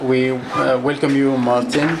we welcome you,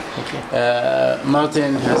 Martin. Thank you.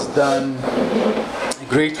 Martin has done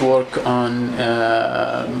great work on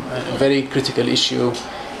a very critical issue,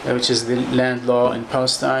 which is the land law in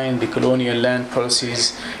Palestine, the colonial land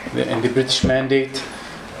policies, and the British Mandate,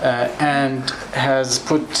 and has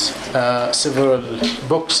put several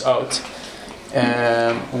books out.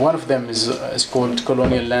 One of them is called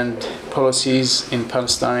Colonial Land Policies in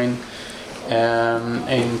Palestine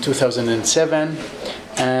in 2007,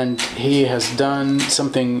 and he has done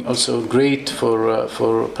something also great for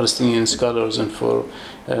Palestinian scholars and for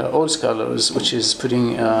all scholars, which is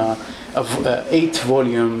putting a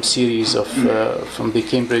 8-volume series of from the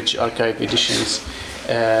Cambridge Archive editions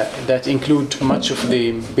that include much of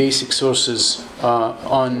the basic sources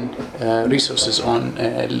on resources on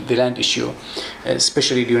the land issue,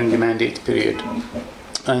 especially during the mandate period,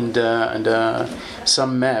 and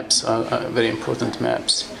some maps, very important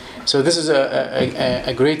maps. So this is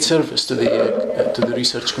a great service to the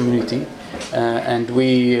research community, and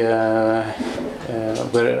we're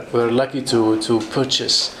lucky to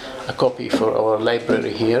purchase a copy for our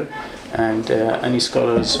library here, and any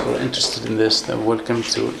scholars who are interested in this, they're welcome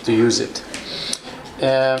to use it.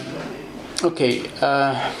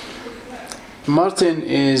 Martin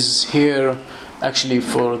is here actually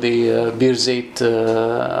for the Birzeit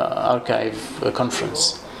archive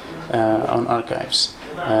conference on archives.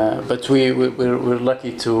 But we're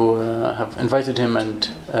lucky to have invited him, and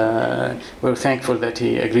we're thankful that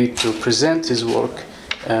he agreed to present his work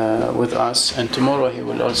with us. And tomorrow he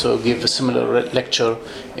will also give a similar lecture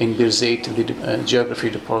in Birzeit, in the geography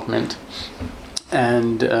department.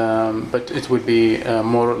 And but it will be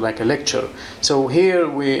more like a lecture. So here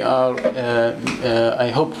we are.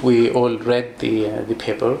 I hope we all read the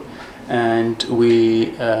paper, and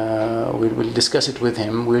we will discuss it with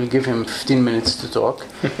him. We'll give him 15 minutes to talk,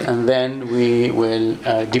 and then we will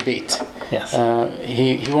debate. Yes.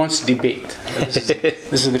 He wants debate.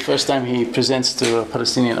 This is the first time he presents to a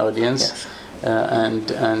Palestinian audience. Yes.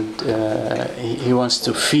 And he wants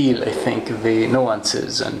to feel, I think, the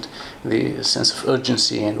nuances and the sense of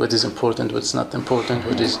urgency and what is important, what's not important,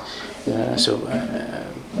 what is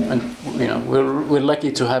and we're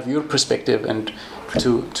lucky to have your perspective and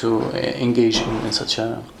to engage in such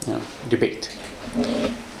a debate.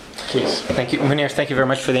 Please. Thank you, Munir. Thank you very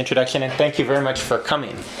much for the introduction, and thank you very much for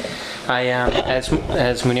coming. As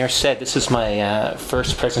Munir said, this is my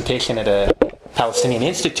first presentation at a Palestinian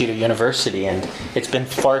Institute or university, and it's been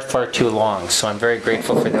far, far too long, so I'm very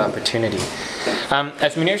grateful for the opportunity.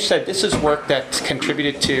 As Munir said, this is work that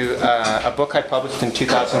contributed to a book I published in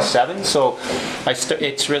 2007. So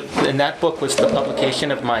and that book was the publication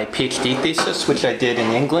of my PhD thesis, which I did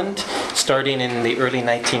in England, starting in the early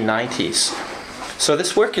 1990s. So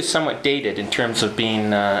this work is somewhat dated in terms of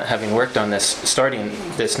being having worked on this, starting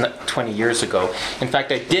this 20 years ago. In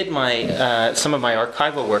fact, I did some of my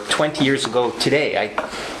archival work 20 years ago today.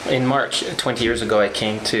 In March 20 years ago, I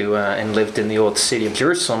came to and lived in the old city of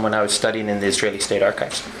Jerusalem when I was studying in the Israeli State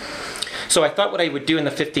Archives. So I thought what I would do in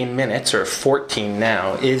the 15 minutes, or 14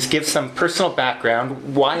 now, is give some personal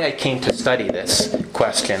background, why I came to study this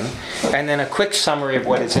question, and then a quick summary of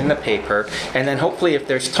what is in the paper, and then hopefully, if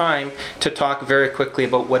there's time, to talk very quickly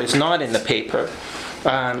about what is not in the paper,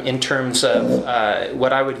 in terms of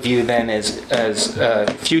what I would view then as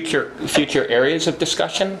future areas of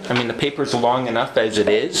discussion. I mean, the paper's long enough as it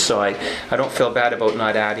is, so I don't feel bad about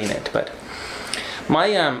not adding it, but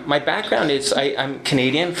my background is I'm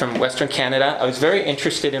Canadian from Western Canada. I was very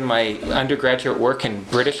interested in my undergraduate work in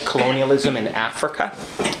British colonialism in Africa.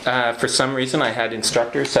 For some reason, I had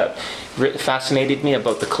instructors that fascinated me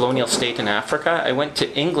about the colonial state in Africa. I went to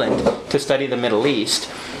England to study the Middle East,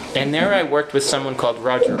 and there I worked with someone called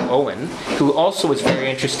Roger Owen, who also was very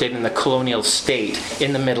interested in the colonial state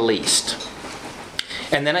in the Middle East.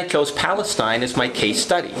 And then I chose Palestine as my case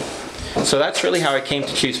study. So that's really how I came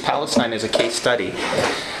to choose Palestine as a case study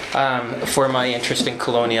for my interest in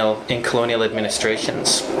colonial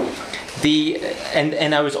administrations.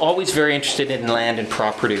 And I was always very interested in land and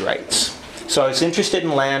property rights. So I was interested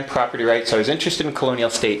in land, property rights, I was interested in colonial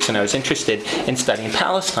states, and I was interested in studying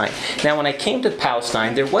Palestine. Now, when I came to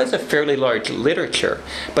Palestine, there was a fairly large literature,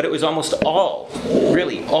 but it was almost all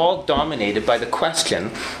dominated by the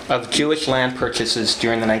question of Jewish land purchases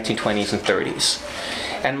during the 1920s and 30s.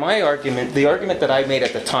 And the argument that I made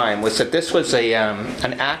at the time was that this was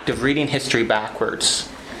an act of reading history backwards.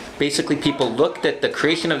 Basically, people looked at the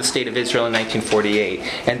creation of the State of Israel in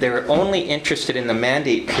 1948, and they were only interested in the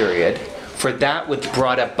Mandate period, for that which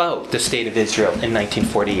brought about the State of Israel in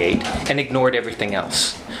 1948, and ignored everything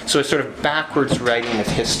else. So it's sort of backwards writing of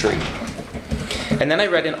history. And then I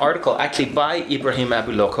read an article actually by Ibrahim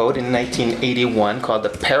Abu-Lughod in 1981 called The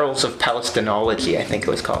Perils of Palestinology, I think it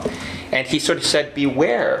was called. And he sort of said,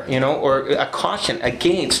 beware, or a caution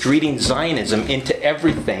against reading Zionism into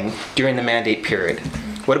everything during the Mandate period.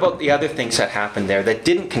 What about the other things that happened there that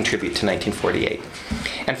didn't contribute to 1948?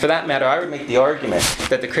 And for that matter, I would make the argument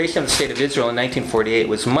that the creation of the State of Israel in 1948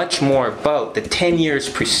 was much more about the 10 years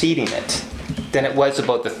preceding it than it was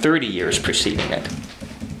about the 30 years preceding it.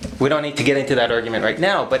 We don't need to get into that argument right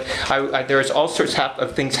now, but there's all sorts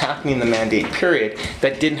of things happening in the Mandate period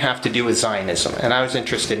that didn't have to do with Zionism, and I was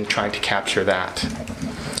interested in trying to capture that.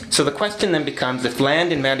 So the question then becomes, if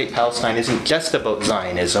land in Mandate Palestine isn't just about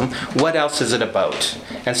Zionism, what else is it about?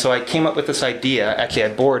 And so I came up with this idea, actually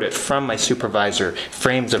I borrowed it from my supervisor,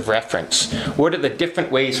 frames of reference. What are the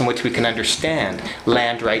different ways in which we can understand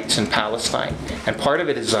land rights in Palestine? And part of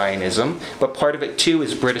it is Zionism, but part of it too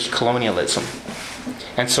is British colonialism.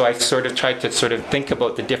 And so I sort of tried to think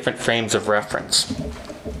about the different frames of reference.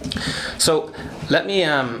 So let me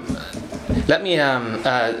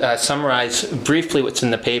summarize briefly what's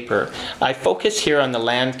in the paper. I focus here on the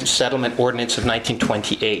Land Settlement Ordinance of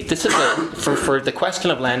 1928. This is, for the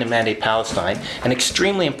question of land in Mandate Palestine, an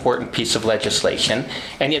extremely important piece of legislation,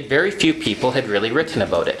 and yet very few people had really written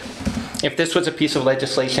about it. If this was a piece of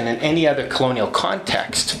legislation in any other colonial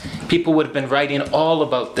context, people would have been writing all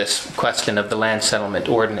about this question of the Land Settlement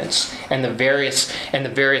Ordinance and the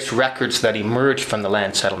various records that emerged from the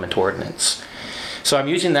Land Settlement Ordinance. So I'm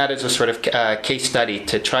using that as a sort of case study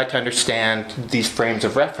to try to understand these frames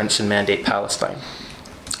of reference in Mandate Palestine.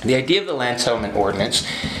 The idea of the Land Settlement Ordinance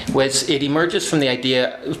it emerges from the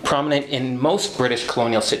idea prominent in most British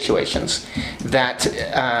colonial situations that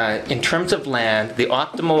in terms of land, the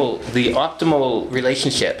optimal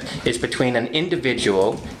relationship is between an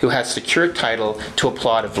individual who has secure title to a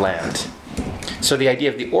plot of land. So the idea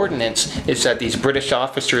of the ordinance is that these British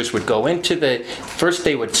officers would go into first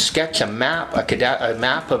they would sketch a map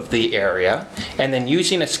of the area, and then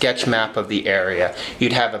using a sketch map of the area,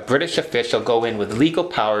 you'd have a British official go in with legal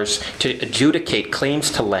powers to adjudicate claims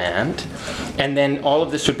to land, and then all of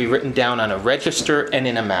this would be written down on a register and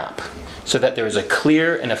in a map, so that there was a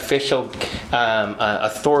clear and official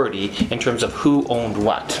authority in terms of who owned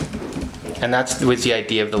what. And that was the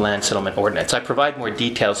idea of the Land Settlement Ordinance. I provide more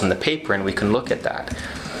details in the paper, and we can look at that.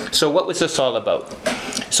 So what was this all about?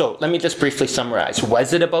 So let me just briefly summarize.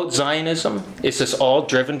 Was it about Zionism? Is this all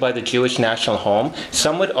driven by the Jewish national home?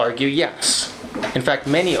 Some would argue yes. In fact,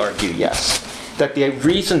 many argue yes. That the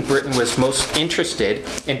reason Britain was most interested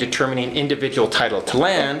in determining individual title to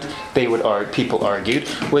land, people argued,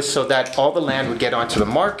 was so that all the land would get onto the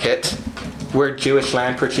market where Jewish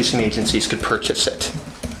land purchasing agencies could purchase it.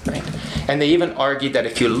 Right? And they even argued that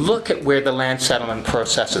if you look at where the land settlement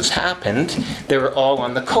processes happened, they were all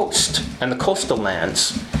on the coast and the coastal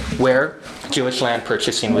lands where Jewish land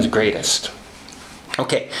purchasing was greatest.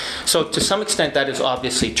 Okay, so to some extent that is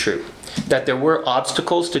obviously true. That there were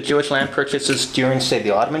obstacles to Jewish land purchases during, say,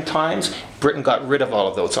 the Ottoman times. Britain got rid of all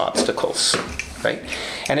of those obstacles, right?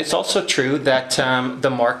 And it's also true that the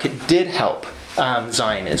market did help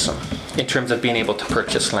Zionism in terms of being able to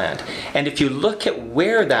purchase land. And if you look at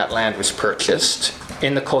where that land was purchased,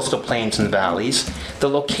 in the coastal plains and valleys, the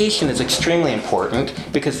location is extremely important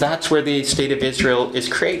because that's where the State of Israel is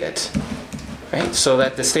created. Right? So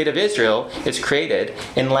that the State of Israel is created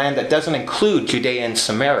in land that doesn't include Judea and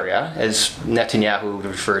Samaria, as Netanyahu would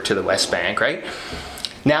refer to the West Bank, right?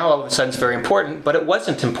 Now all of a sudden it's very important, but it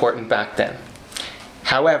wasn't important back then.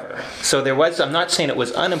 However, so there was, I'm not saying it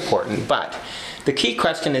was unimportant, but the key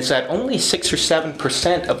question is that only 6 or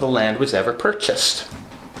 7% of the land was ever purchased.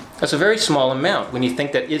 That's a very small amount when you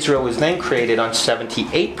think that Israel was then created on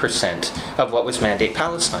 78% of what was Mandate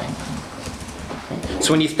Palestine.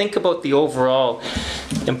 So when you think about the overall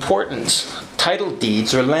importance, title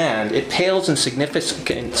deeds or land, it pales in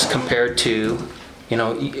significance compared to,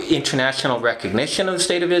 international recognition of the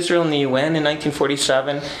State of Israel in the UN in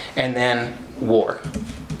 1947, and then war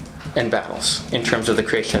and battles in terms of the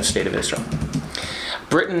creation of the State of Israel.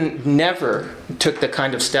 Britain never took the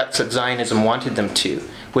kind of steps that Zionism wanted them to,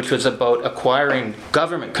 which was about acquiring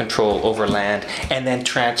government control over land and then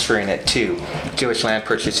transferring it to Jewish land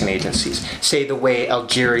purchasing agencies. Say the way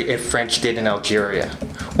French did in Algeria,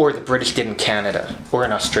 or the British did in Canada, or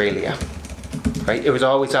in Australia. Right? It was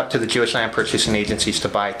always up to the Jewish land purchasing agencies to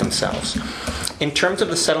buy it themselves. In terms of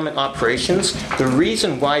the settlement operations, the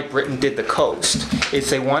reason why Britain did the coast is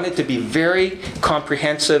they wanted to be very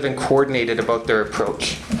comprehensive and coordinated about their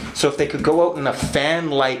approach. So if they could go out in a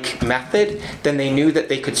fan-like method, then they knew that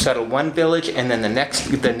they could settle one village and then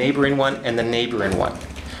the neighboring one and the neighboring one.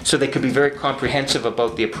 So they could be very comprehensive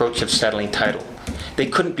about the approach of settling title. They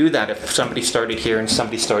couldn't do that if somebody started here and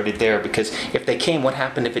somebody started there, because if they came, what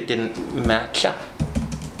happened if it didn't match up?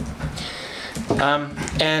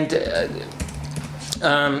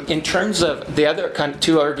 In terms of the other kind of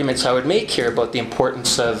two arguments I would make here about the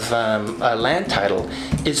importance of a land title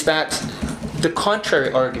is that the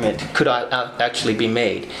contrary argument could actually be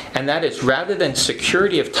made, and that is, rather than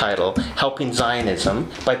security of title helping Zionism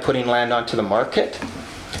by putting land onto the market,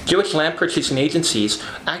 Jewish land purchasing agencies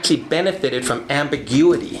actually benefited from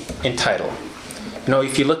ambiguity in title. You know,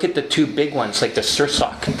 if you look at the two big ones, like the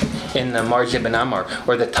Sursok in the Marja Ben Ammar,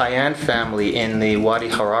 or the Tayan family in the Wadi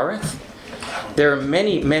Harareth, there are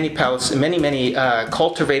many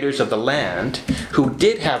cultivators of the land who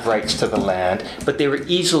did have rights to the land, but they were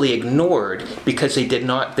easily ignored because they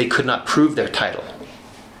could not prove their title.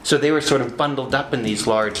 So they were sort of bundled up in these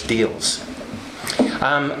large deals.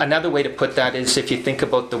 Another way to put that is if you think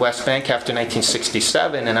about the West Bank after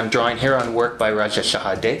 1967, and I'm drawing here on work by Raja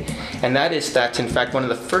Shahade, and that is that, in fact, one of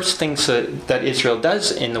the first things that Israel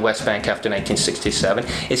does in the West Bank after 1967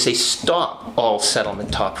 is they stop all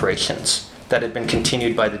settlement operations that had been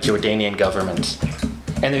continued by the Jordanian government.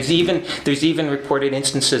 And there's even reported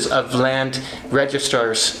instances of land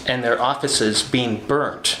registrars and their offices being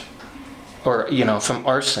burnt, or from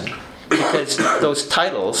arson, because those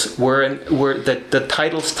titles were the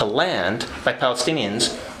titles to land by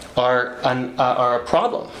Palestinians are a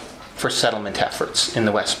problem for settlement efforts in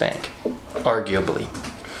the West Bank, arguably.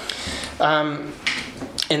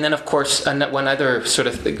 And then, of course, one other sort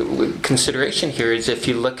of consideration here is if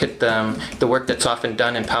you look at the work that's often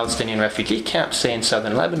done in Palestinian refugee camps, say in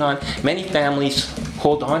southern Lebanon, many families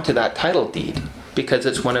hold on to that title deed because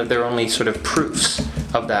it's one of their only sort of proofs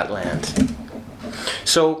of that land.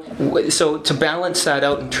 So to balance that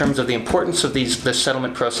out in terms of the importance of the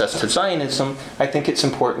settlement process to Zionism, I think it's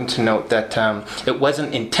important to note that it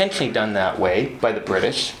wasn't intentionally done that way by the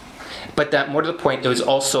British, but that, more to the point, it was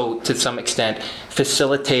also, to some extent,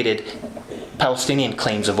 facilitated Palestinian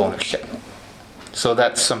claims of ownership. So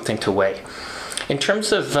that's something to weigh. In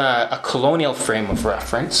terms of a colonial frame of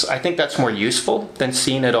reference, I think that's more useful than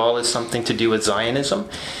seeing it all as something to do with Zionism.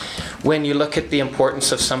 When you look at the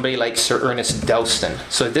importance of somebody like Sir Ernest Dowston.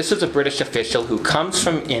 So this is a British official who comes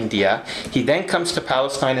from India. He then comes to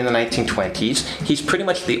Palestine in the 1920s. He's pretty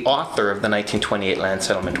much the author of the 1928 Land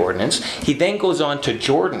Settlement Ordinance. He then goes on to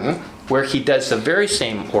Jordan, where he does the very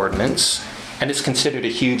same ordinance, and it's considered a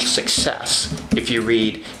huge success if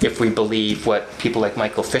we believe what people like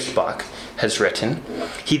Michael Fischbach has written.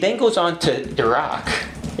 He then goes on to Iraq,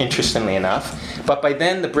 interestingly enough, but by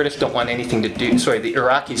then the Iraqis don't want anything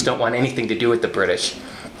to do with the British.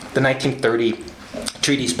 The 1930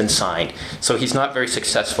 treaty's been signed, so he's not very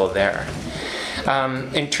successful there.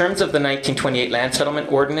 In terms of the 1928 Land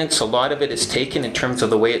Settlement Ordinance, a lot of it is taken in terms of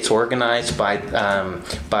the way it's organized by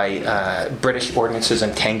British ordinances in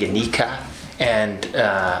Tanganyika and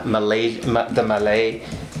the Malay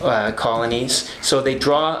colonies. So they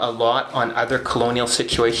draw a lot on other colonial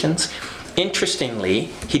situations. Interestingly,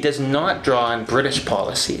 he does not draw on British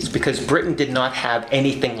policies because Britain did not have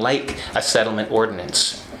anything like a settlement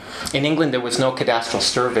ordinance. In England, there was no cadastral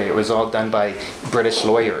survey. It was all done by British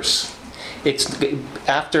lawyers. It's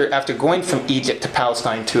after going from Egypt to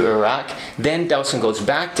Palestine to Iraq, then Dowson goes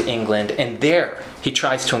back to England, and there he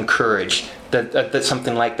tries to encourage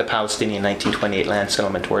something like the Palestinian 1928 Land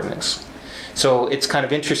Settlement Ordinance. So it's kind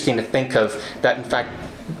of interesting to think of that, in fact,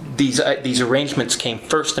 these arrangements came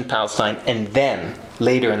first in Palestine and then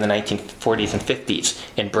later in the 1940s and 50s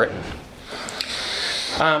in Britain.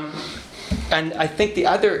 And I think the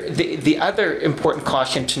other important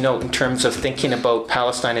caution to note in terms of thinking about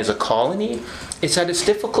Palestine as a colony is that it's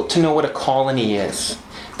difficult to know what a colony is.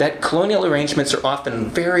 That colonial arrangements are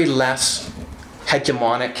often very less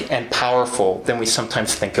hegemonic and powerful than we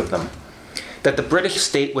sometimes think of them. That the British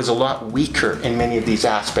state was a lot weaker in many of these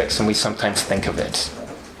aspects than we sometimes think of it.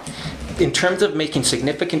 In terms of making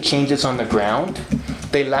significant changes on the ground,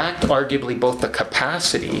 they lacked arguably both the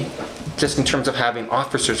capacity, just in terms of having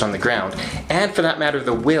officers on the ground, and for that matter,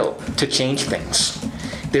 the will to change things.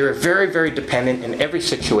 They were very, very dependent in every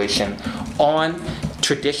situation on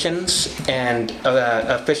traditions and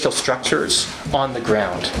official structures on the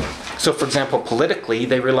ground. So, for example, politically,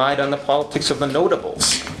 they relied on the politics of the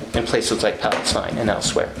notables in places like Palestine and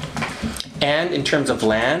elsewhere. And in terms of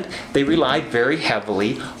land, they relied very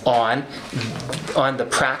heavily on the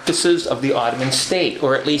practices of the Ottoman state,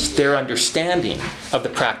 or at least their understanding of the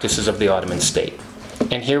practices of the Ottoman state.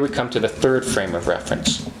 And here we come to the third frame of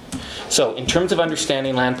reference. So in terms of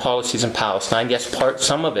understanding land policies in Palestine, yes,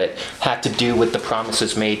 some of it had to do with the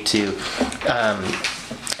promises made to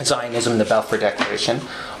Zionism, the Balfour Declaration.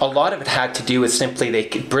 A lot of it had to do with simply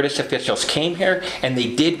British officials came here and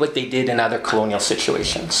they did what they did in other colonial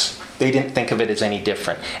situations. They didn't think of it as any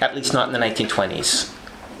different, at least not in the 1920s.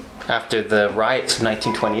 After the riots of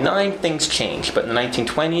 1929, things changed, but in the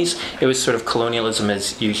 1920s, it was sort of colonialism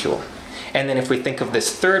as usual. And then if we think of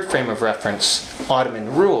this third frame of reference,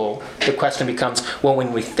 Ottoman rule, the question becomes, well,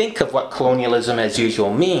 when we think of what colonialism as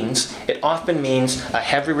usual means, it often means a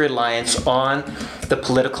heavy reliance on the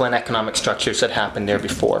political and economic structures that happened there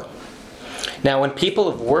before. Now, when people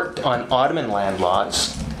have worked on Ottoman land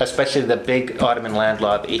laws, especially the big Ottoman land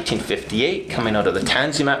law of 1858 coming out of the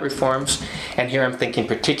Tanzimat reforms, and here I'm thinking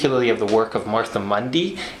particularly of the work of Martha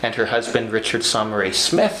Mundy and her husband Richard Saumarez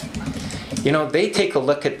Smith, you know, they take a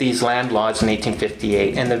look at these land laws in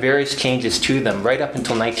 1858 and the various changes to them right up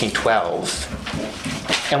until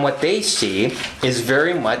 1912. And what they see is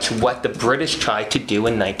very much what the British tried to do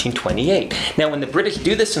in 1928. Now, when the British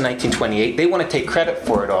do this in 1928, they want to take credit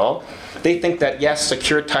for it all. They think that, yes,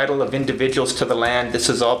 secure title of individuals to the land, this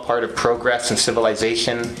is all part of progress and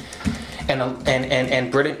civilization.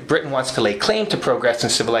 And Britain wants to lay claim to progress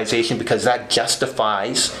and civilization because that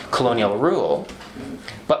justifies colonial rule.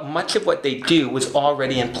 But much of what they do was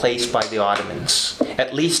already in place by the Ottomans,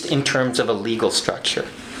 at least in terms of a legal structure,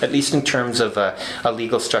 at least in terms of a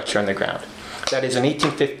legal structure on the ground. That is, in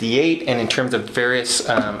 1858, and in terms of various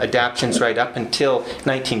adaptations right up until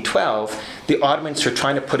 1912, the Ottomans were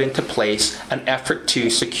trying to put into place an effort to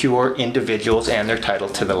secure individuals and their title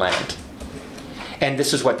to the land. And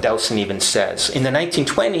this is what Dowson even says. In the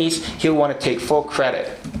 1920s, he'll want to take full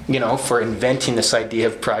credit, you know, for inventing this idea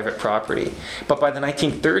of private property. But by the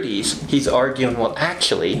 1930s, he's arguing, well,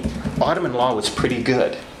 actually, Ottoman law was pretty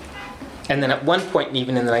good. And then at one point,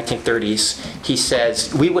 even in the 1930s, he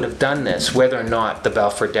says, we would have done this whether or not the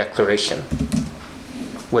Balfour Declaration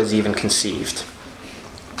was even conceived.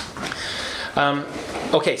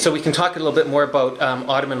 Okay, so we can talk a little bit more about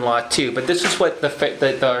Ottoman law too, but this is what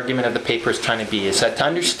the argument of the paper is trying to be, is that to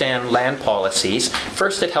understand land policies,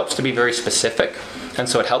 first it helps to be very specific, and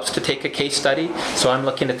so it helps to take a case study. So I'm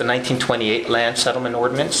looking at the 1928 Land Settlement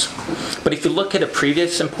Ordinance. But if you look at a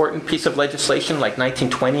previous important piece of legislation, like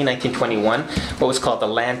 1920, 1921, what was called the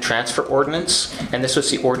Land Transfer Ordinance, and this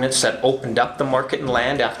was the ordinance that opened up the market in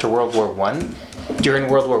land after World War I. During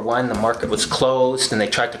World War I, the market was closed, and they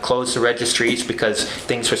tried to close the registries because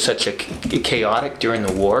things were such chaotic during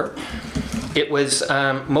the war. It was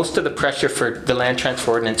most of the pressure for the land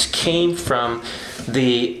transfer ordinance came from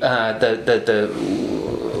the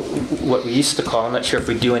what we used to call, I'm not sure if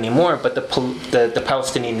we do anymore, but the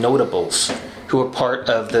Palestinian notables who were part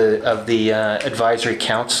of the advisory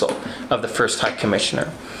council of the first High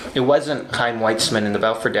Commissioner. It wasn't Chaim Weizmann in the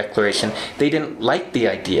Balfour Declaration. They didn't like the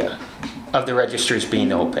idea of the registers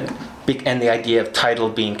being open and the idea of title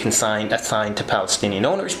being assigned to Palestinian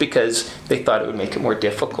owners because they thought it would make it more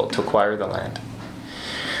difficult to acquire the land.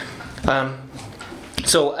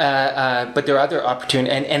 But there are other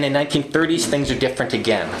opportunities, and in the 1930s things are different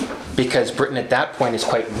again, because Britain at that point is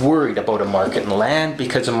quite worried about a market in land,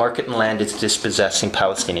 because a market in land is dispossessing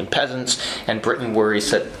Palestinian peasants, and Britain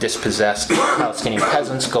worries that dispossessed Palestinian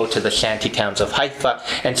peasants go to the shanty towns of Haifa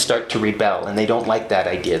and start to rebel, and they don't like that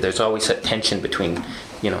idea. There's always that tension between,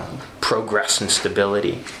 you know, progress and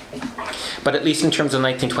stability. But at least in terms of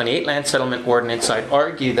 1928 Land Settlement Ordinance, I'd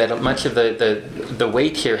argue that much of the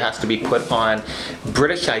weight here has to be put on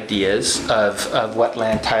British ideas of what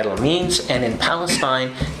land title means, and in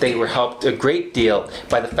Palestine they were helped a great deal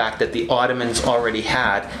by the fact that the Ottomans already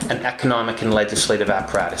had an economic and legislative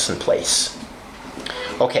apparatus in place.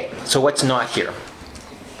 Okay, so what's not here?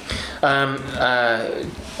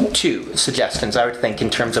 Two suggestions, I would think, in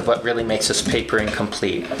terms of what really makes this paper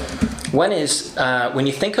incomplete. One is, when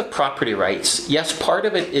you think of property rights, yes, part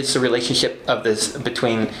of it is the relationship of this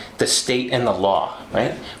between the state and the law,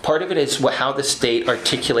 right? Part of it is how the state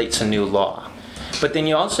articulates a new law. But then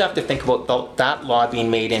you also have to think about that law being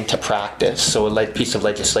made into practice, so a piece of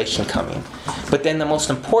legislation coming. But then the most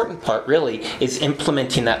important part, really, is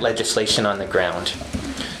implementing that legislation on the ground.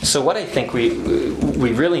 So what I think we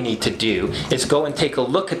really need to do is go and take a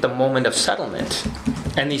look at the moment of settlement.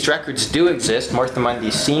 And these records do exist. Martha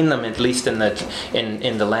Mundy's seen them, at least in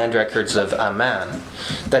the land records of Amman,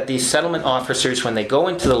 that these settlement officers, when they go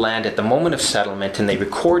into the land at the moment of settlement and they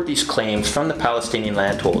record these claims from the Palestinian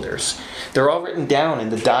landholders, they're all written down in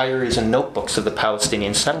the diaries and notebooks of the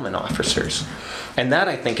Palestinian settlement officers. And that,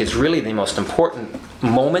 I think, is really the most important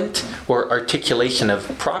moment or articulation of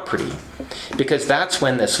property, because that's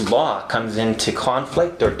when this law comes into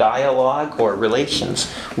conflict or dialogue or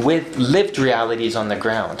relations with lived realities on the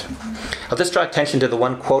ground. I'll just draw attention to the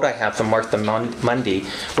one quote I have from Martha Mundy,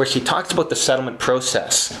 where she talks about the settlement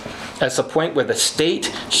process as the point where the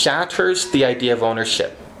state shatters the idea of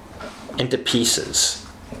ownership into pieces.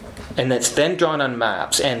 And that's then drawn on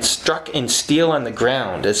maps and struck in steel on the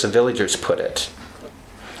ground, as the villagers put it.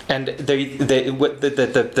 And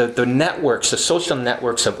the networks, the social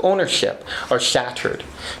networks of ownership are shattered.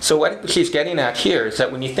 So what she's getting at here is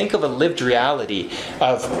that when you think of a lived reality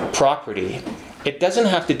of property, it doesn't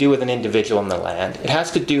have to do with an individual in the land. It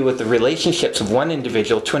has to do with the relationships of one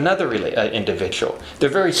individual to another individual. They're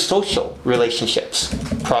very social relationships,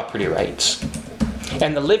 property rights.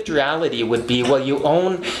 And the lived reality would be, well, you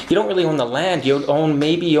don't really own the land.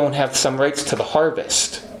 Maybe you don't have some rights to the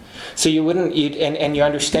harvest. So you wouldn't, and your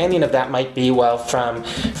understanding of that might be, well, from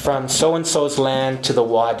so-and-so's land to the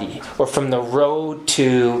wadi, or from the road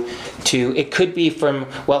to it could be from,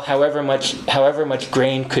 well, however much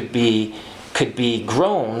grain could be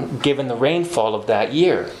grown given the rainfall of that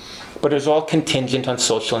year. But it's all contingent on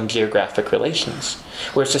social and geographic relations.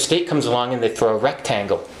 Whereas the state comes along and they throw a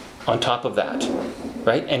rectangle on top of that,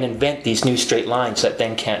 right? And invent these new straight lines that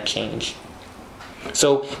then can't change.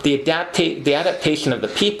 So the adaptation of the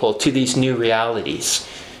people to these new realities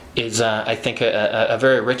is, I think, a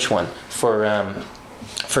very rich one for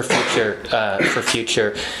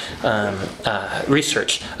future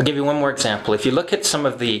research. I'll give you one more example. If you look at some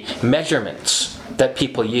of the measurements that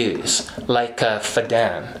people use, like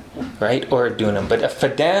Fadan, right, or a dunam. But a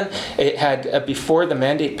Fadan, it had, before the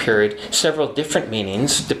Mandate period, several different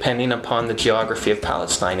meanings depending upon the geography of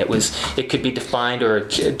Palestine. It could be defined, or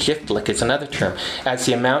jiftlik is another term, as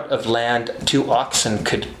the amount of land 2 oxen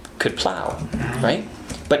could plow, right?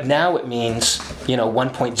 But now it means,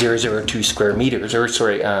 1.002 square meters, or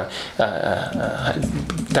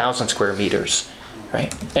 1,000 square meters,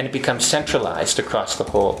 right? And it becomes centralized across the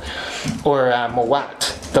whole. Or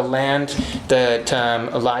Mawat, the land that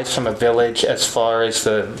lies from a village as far as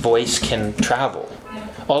the voice can travel.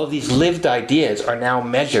 All of these lived ideas are now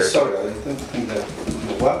measured. Sorry, I don't think that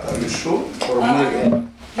Mawat, are you sure? Or Mawat?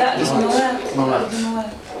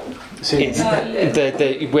 It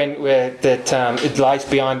lies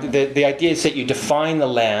beyond. The idea is that you define the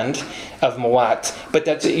land of Mawat, but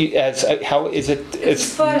that's how is it? It's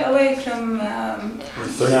far away from.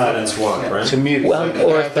 30 minutes walk, right? Well,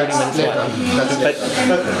 or 30 minutes walk. But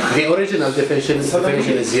the original definition is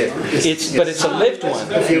here. But it's a lived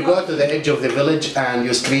one. If you go to the edge of the village and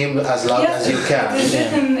you scream as loud as you can,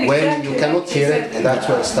 when you cannot hear it, that's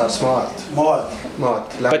where it starts Mawat.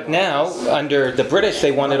 But now, under the British,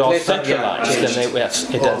 they want it all centralized. And yes,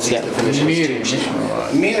 it does. Yeah.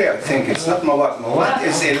 Miri, I think it's not Mawat. Mawat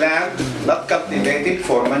is a land not cultivated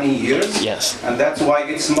for many years. Yes. And that's why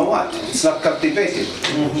it's Mawat. It's not cultivated.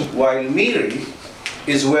 While Miri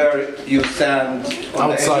is where you stand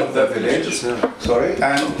on outside the edge of the village. Sorry.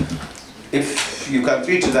 And if you can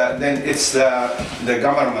reach that, then it's the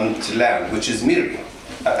government land, which is Miri.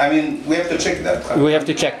 I mean, we have to check that. We have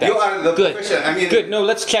to check that. You are the Good. professional. I mean, good. No,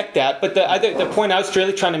 let's check that. But the point I was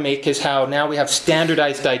really trying to make is how now we have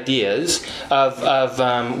standardized ideas of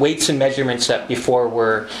weights and measurements that before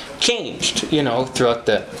were changed, throughout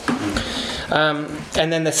the.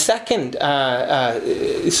 And then the second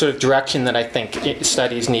sort of direction that I think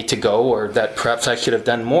studies need to go, or that perhaps I should have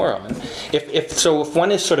done more on, if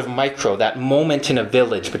one is sort of micro, that moment in a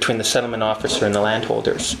village between the settlement officer and the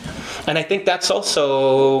landholders, and I think that's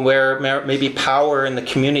also where maybe power in the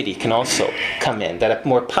community can also come in, that a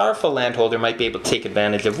more powerful landholder might be able to take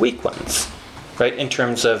advantage of weak ones, right, in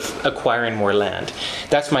terms of acquiring more land.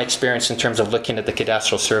 That's my experience in terms of looking at the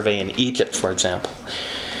cadastral survey in Egypt, for example.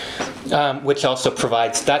 Which also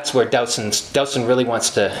provides, that's where Dowson really wants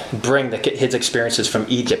to bring his experiences from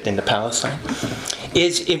Egypt into Palestine.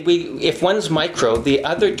 Is if one's micro, the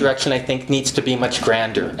other direction I think needs to be much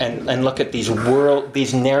grander and look at these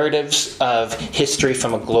narratives of history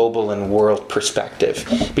from a global and world perspective,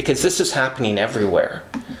 because this is happening everywhere.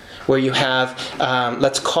 Where you have,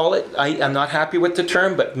 let's call it, I'm not happy with the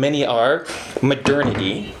term, but many are,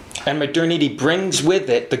 modernity. And modernity brings with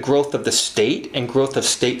it the growth of the state and growth of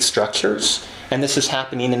state structures. And this is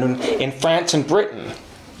happening in France and Britain.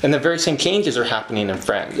 And the very same changes are happening in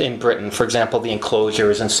Britain. For example, the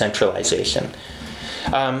enclosures and centralization.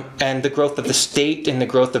 And the growth of the state and the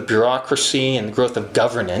growth of bureaucracy and the growth of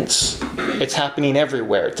governance. It's happening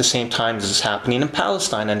everywhere at the same time as it's happening in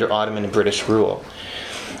Palestine under Ottoman and British rule.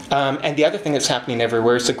 And the other thing that's happening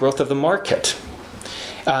everywhere is the growth of the market.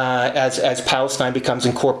 as Palestine becomes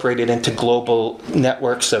incorporated into global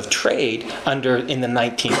networks of trade in the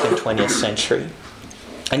 19th and 20th century.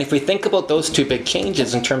 And if we think about those two big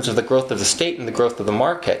changes in terms of the growth of the state and the growth of the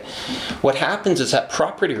market, what happens is that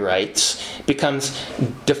property rights becomes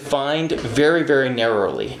defined very, very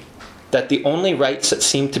narrowly. That the only rights that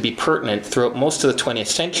seem to be pertinent throughout most of the 20th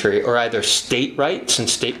century are either state rights and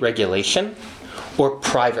state regulation or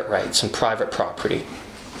private rights and private property.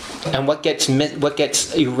 And what gets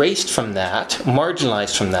erased from that,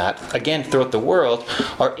 marginalized from that, again throughout the world,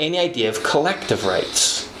 are any idea of collective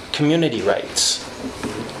rights, community rights.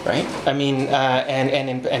 Right? I mean,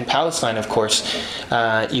 and in Palestine, of course,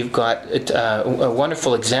 you've got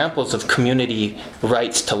wonderful examples of community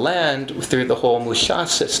rights to land through the whole Musha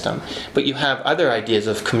system. But you have other ideas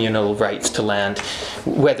of communal rights to land,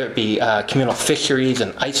 whether it be communal fisheries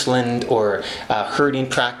in Iceland or herding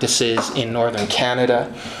practices in northern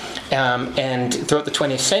Canada. And throughout the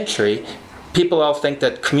 20th century, people all think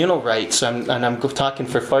that communal rights, and I'm talking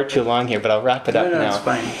for far too long here, but I'll wrap it up now. It's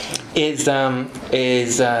fine.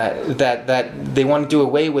 Is that they want to do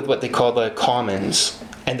away with what they call the commons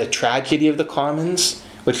and the tragedy of the commons,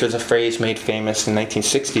 which was a phrase made famous in the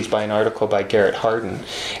 1960s by an article by Garrett Hardin.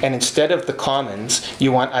 And instead of the commons,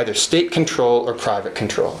 you want either state control or private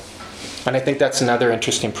control. And I think that's another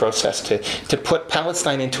interesting process to put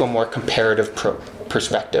Palestine into a more comparative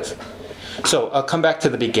perspective. So I'll come back to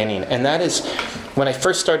the beginning, and that is when I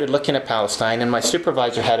first started looking at Palestine, and my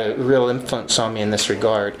supervisor had a real influence on me in this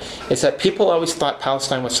regard, is that people always thought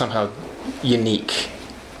Palestine was somehow unique,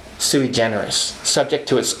 sui generis, subject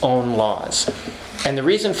to its own laws. And the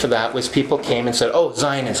reason for that was people came and said, oh,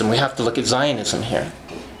 Zionism, we have to look at Zionism here.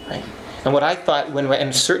 Right? And what I thought,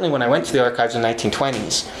 and certainly when I went to the archives in the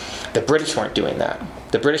 1920s, the British weren't doing that.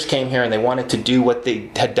 The British came here and they wanted to do what they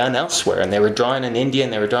had done elsewhere, and they were drawing on India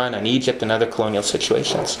and they were drawing on Egypt and other colonial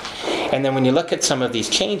situations. And then when you look at some of these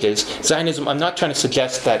changes, Zionism, I'm not trying to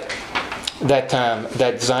suggest that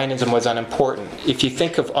Zionism was unimportant. If you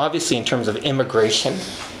think of, obviously, in terms of immigration,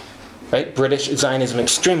 right, British Zionism,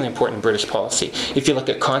 extremely important in British policy. If you look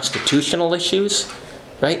at constitutional issues,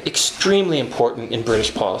 right, extremely important in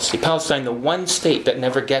British policy. Palestine, the one state that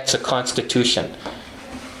never gets a constitution.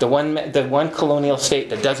 The one colonial state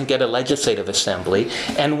that doesn't get a legislative assembly,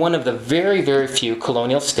 and one of the very, very few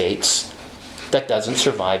colonial states that doesn't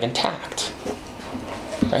survive intact.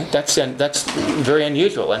 Right? That's very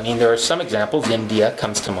unusual. I mean, there are some examples. India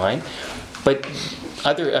comes to mind, but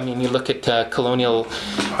you look at colonial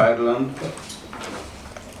Ireland,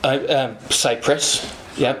 Cyprus.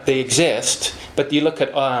 Yep, they exist. But you look at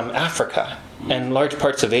Africa and large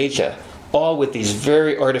parts of Asia, all with these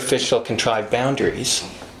very artificial, contrived boundaries.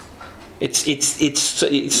 It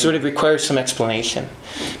sort of requires some explanation.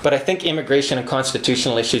 But I think immigration and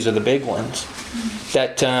constitutional issues are the big ones.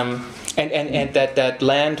 That and that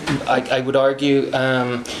land, I would argue,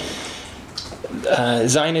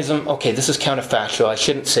 Zionism. Okay, this is counterfactual. I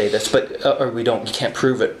shouldn't say this, but you can't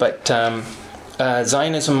prove it. But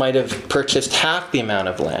Zionism might have purchased half the amount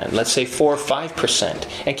of land, let's say 4 or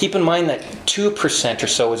 5%. And keep in mind that 2% or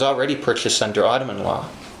so was already purchased under Ottoman law.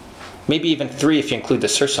 Maybe even 3% if you include the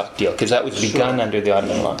Sursak deal, because that was begun under the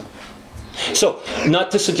Ottoman law. So, not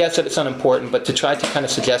to suggest that it's unimportant, but to try to kind of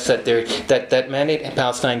suggest that that Mandate in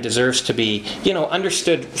Palestine deserves to be,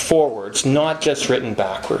 understood forwards, not just written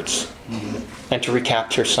backwards, and to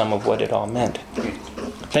recapture some of what it all meant.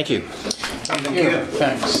 Thank you. Thank you.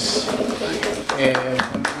 Thanks.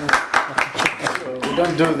 We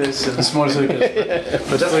don't do this in small circles,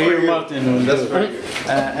 but for you, Martin, we'll do it.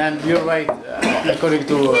 And you're right. According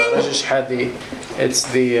to Rajesh Hadi, it's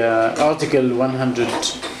the Article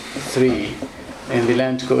 103 in the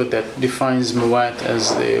Land Code that defines Muwat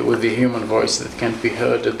as with the human voice that can't be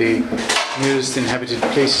heard at the nearest inhabited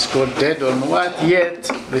place is called dead or Muwat. Yet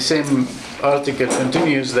the same article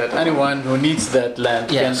continues that anyone who needs that land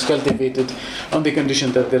can cultivate it on the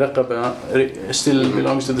condition that the Raqaba still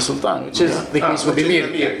belongs to the Sultan, which is the case with the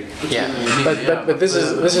Miri. But this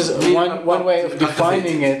is one way of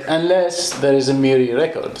defining it, unless there is a Miri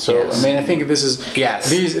record. So I mean, I think this is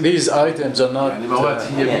these items are not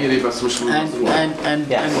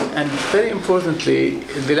and very importantly,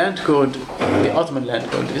 the land code, the Ottoman land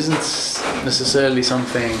code, isn't necessarily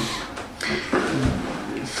something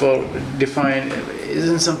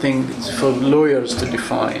isn't something for lawyers to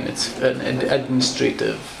define. It's an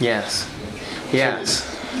administrative. Yes.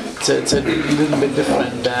 So it's a little bit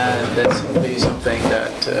different than simply something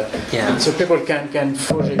that. So people can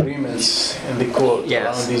forge agreements in the court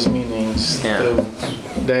around these meanings through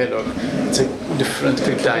dialogue. It's a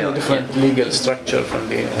different legal structure from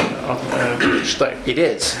the British type. It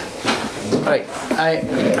is. Right.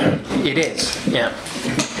 It is, yeah.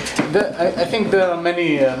 I think there are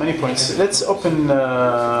many points. Let's open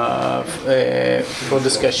for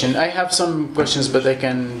discussion. I have some questions, but I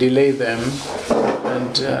can delay them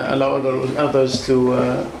and allow others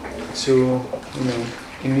to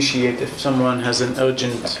initiate if someone has an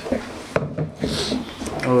urgent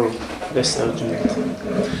or less urgent.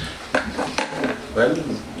 Well,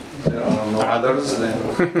 there are no others, then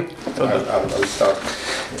I'll start.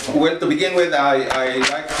 Well, to begin with, I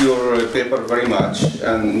like your paper very much,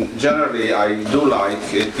 and generally I do like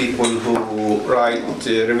people who write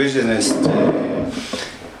revisionist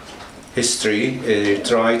history,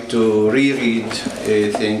 try to reread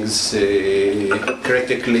things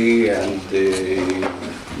critically and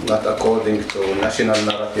not according to national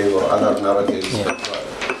narrative or other narratives. Yeah.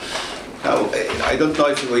 Now, I don't know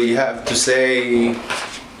if we have to say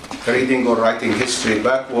reading or writing history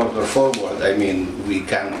backward or forward. I mean, we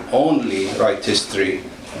can only write history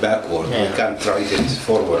backward. Yeah. We can't write it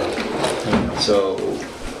forward. So,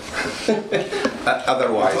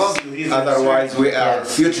 otherwise we are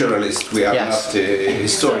futuralists. We are not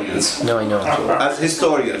historians. No, I know. As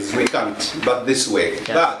historians, we can't, but this way.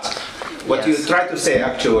 Yes. But what you try to say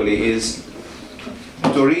actually is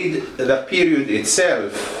to read the period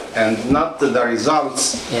itself and not the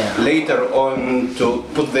results later on, to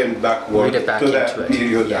put them backward back to the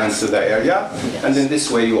period and to the area, and in this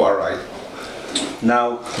way you are right.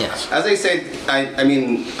 Now, as I said, I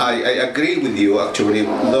mean, I agree with you actually,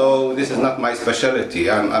 though this is not my specialty.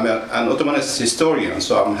 I'm an Ottomanist historian,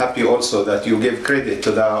 so I'm happy also that you give credit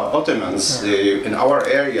to the Ottomans in our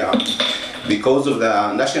area because of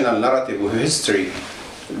the national narrative of history.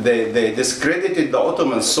 They discredited the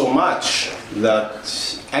Ottomans so much that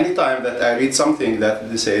anytime that I read something that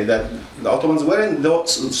they say that the Ottomans weren't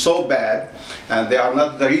so bad and they are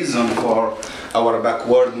not the reason for our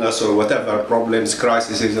backwardness or whatever problems,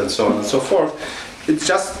 crises, and so on and so forth, it's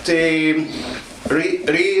just reading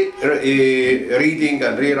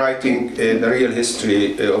and rewriting the real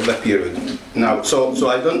history of the period. Now, so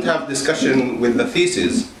I don't have discussion with the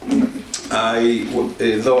thesis.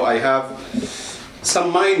 Though I have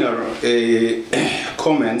some minor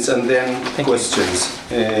comments and then questions.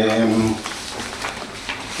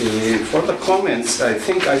 For the comments, I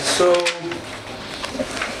think I saw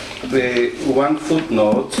one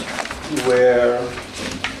footnote where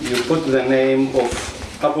you put the name of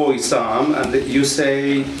Abu Isam and you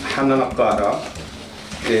say Hanna Naqara,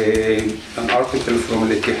 an article from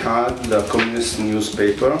Al-Ittihad, the communist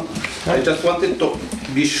newspaper. I just wanted to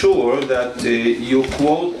be sure that you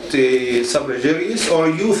quote Sabra-Jurris, or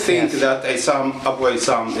you think that Abu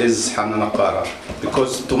Isam is Hanna Naqara?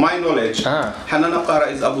 Because to my knowledge, Hanna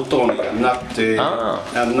Naqara is Abu Tony and not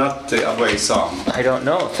Abu Isam. I don't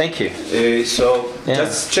know, thank you. So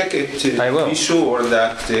just check it I will. Be sure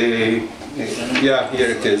that, here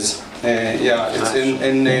it is. It's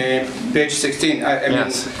in page 16. I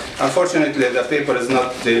mean, unfortunately, the paper is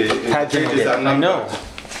not. Pages are numbered. I know.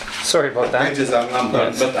 Sorry about that. Pages are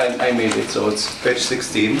numbered, but I made it, so it's page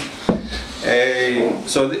 16.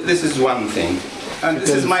 So this is one thing, and this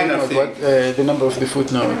is minor thing. What, the number of the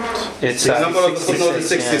footnote? It's the number of the footnote is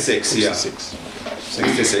 66.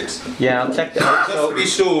 66. Yeah, I'll check that. Just to be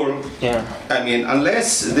sure. Yeah. I mean,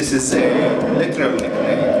 unless this is a literal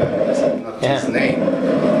nickname, this is not his name,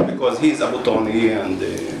 because he's Abu Tony and.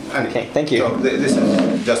 Okay, thank you. So this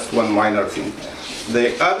is just one minor thing.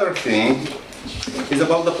 The other thing is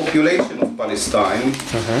about the population of Palestine.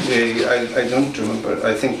 I don't remember.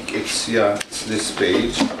 I think it's this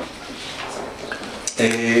page.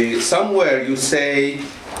 Somewhere you say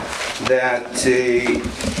that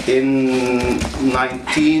in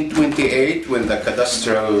 1928, when the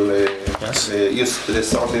cadastral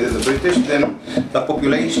started in the British, then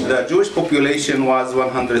the Jewish population was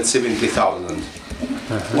 170,000.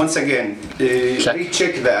 Once again,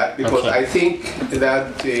 recheck that, because I think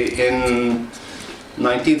that in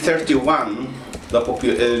 1931 the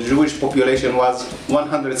Jewish population was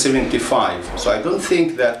 175. So I don't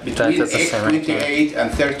think that between 28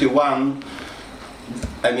 and 31,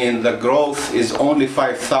 I mean, the growth is only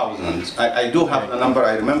 5,000. I do have the number.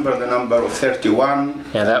 I remember the number of 31.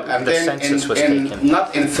 Yeah, and the then census was taken.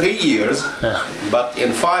 Not in 3 years, but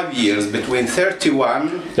in 5 years, between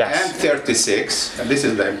 31 and 36. And this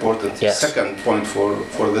is the important second point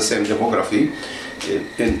for the same demography.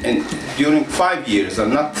 During 5 years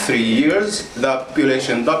and not 3 years, the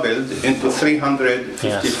population doubled into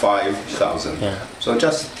 355,000. So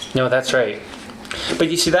just no, that's right. But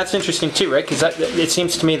you see, that's interesting too, right? Because it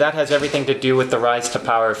seems to me that has everything to do with the rise to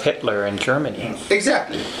power of Hitler in Germany.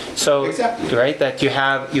 Exactly. So, Exactly. right, that you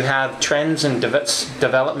have trends and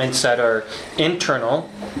developments that are internal.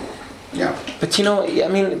 Yeah. But you know, I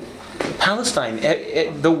mean, Palestine,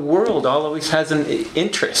 the world always has an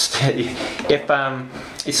interest. If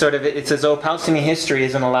it's as though Palestinian history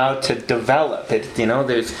isn't allowed to develop. You know,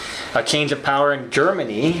 there's a change of power in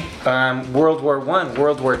Germany, World War I,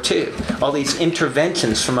 World War II, all these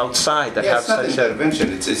interventions from outside that have it's not such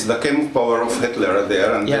intervention. It's the came power of Hitler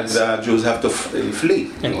there, and Yes. then the Jews have to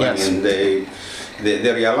flee. And I mean,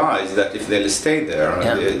 they realize that if they'll stay there,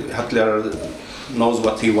 Hitler knows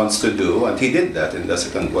what he wants to do, and he did that in the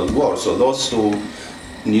Second World War. So those who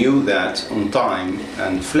knew that on time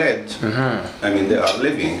and fled, I mean, they are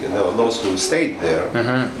living. Those who stayed there,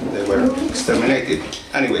 they were exterminated.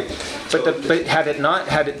 Anyway. But had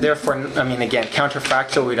it therefore, I mean, again,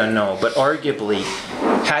 counterfactual, we don't know, but arguably,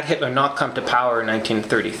 had Hitler not come to power in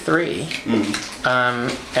 1933,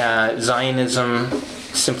 Zionism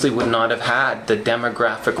simply would not have had the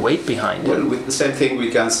demographic weight behind it. Well, with the same thing we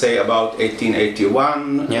can say about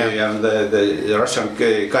 1881. The Russian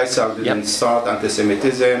Kaiser didn't start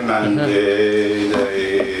anti-Semitism and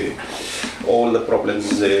all the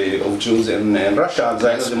problems of Jews in Russia.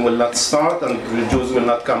 Zionism will not start, and the Jews will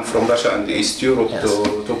not come from Russia and East Europe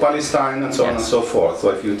to Palestine, and so on and so forth. So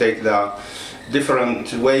if you take the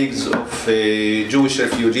different waves of Jewish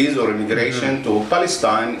refugees or immigration to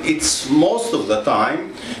Palestine, it's most of the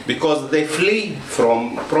time because they flee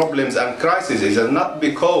from problems and crises, and not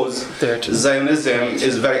because Zionism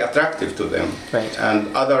is very attractive to them. Right.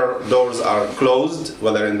 And other doors are closed,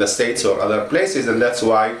 whether in the States or other places, and that's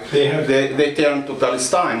why they turn to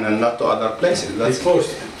Palestine and not to other places. They're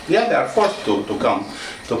forced. Yeah, they are forced to come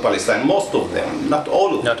to Palestine. Most of them, not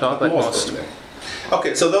all of them, Not all, but most of them.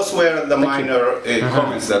 Okay, so those were the minor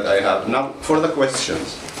comments that I have. Now, for the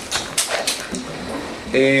questions.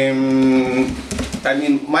 I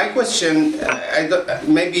mean, my question,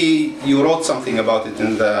 maybe you wrote something about it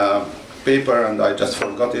in the paper and I just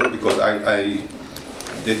forgot it because I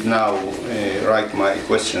did now write my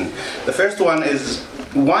question. The first one is,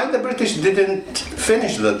 why the British didn't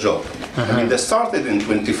finish the job? I mean, they started in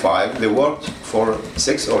 25, they worked for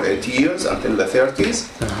 6 or 8 years until the 30s.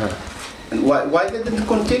 And why they didn't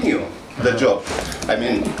continue the job? I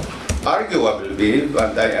mean, arguably,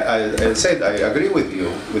 and I said I agree with you,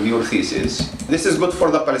 with your thesis, this is good for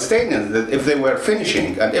the Palestinians, that if they were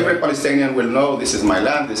finishing, and every Palestinian will know this is my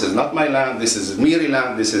land, this is not my land, this is Miri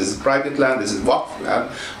land, this is private land, this is Waqf land,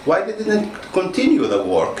 why they didn't continue the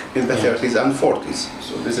work in the 30s and 40s?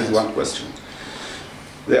 So this is one question.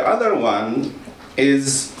 The other one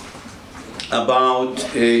is about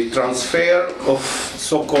a transfer of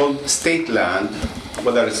so-called state land,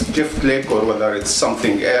 whether it's Jift Lake or whether it's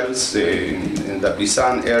something else in the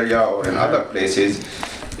Bisan area or in other places.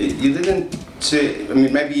 You didn't say, I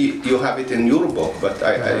mean, maybe you have it in your book, but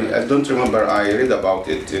I don't remember I read about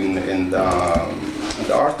it in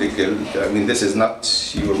the article. I mean, this is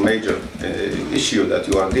not your major issue that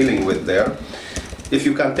you are dealing with there. If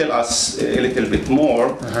you can tell us a little bit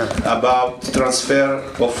more about transfer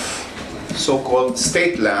of so-called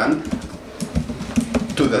state land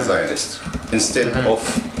to the Zionists instead of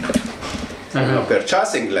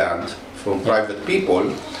purchasing land from private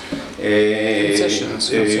people. Concessions.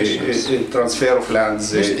 Transfer of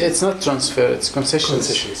lands. It's not transfer, it's concessions.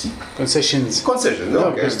 Concessions. Concessions,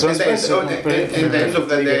 okay. In the end of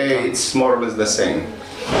the day, it's more or less the same.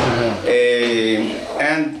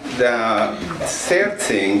 And the third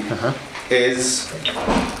thing is,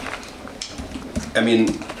 I mean,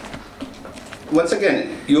 once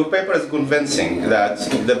again, your paper is convincing that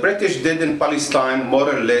the British did in Palestine more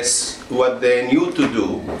or less what they knew to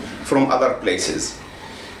do from other places.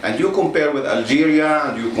 And you compare with Algeria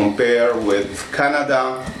and you compare with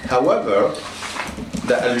Canada. However,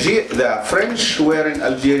 the French were in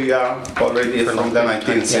Algeria already from the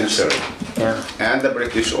 19th century. Yeah. And the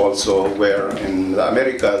British also were in the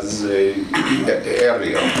Americas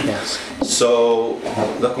area. Yes. So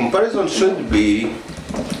the comparison should be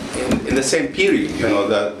in the same period, you know,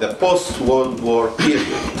 the post-World War period.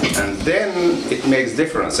 And then it makes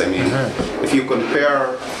difference. I mean, if you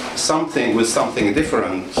compare something with something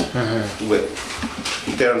different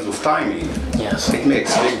in terms of timing, it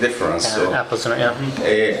makes a big difference. So, apples and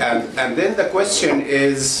and then the question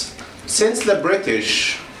is, since the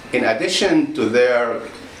British, in addition to their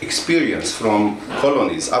experience from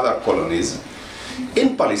colonies, other colonies,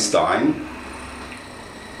 in Palestine,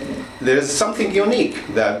 there is something unique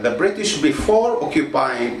that the British, before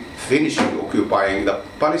finishing occupying the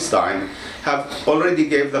Palestine, have already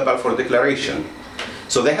gave the Balfour Declaration.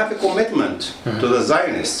 So they have a commitment to the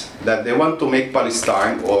Zionists that they want to make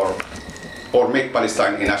Palestine or make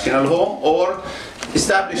Palestine a national home or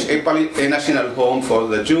establish a national home for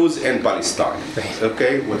the Jews in Palestine.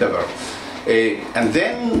 Okay, whatever. And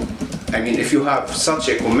then, I mean, if you have such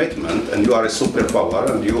a commitment and you are a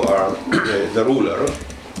superpower and you are the ruler,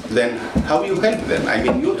 then how you help them? I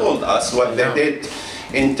mean, you told us what they did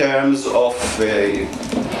in terms of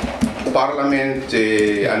parliament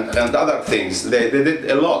and other things. They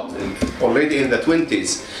did a lot. Already in the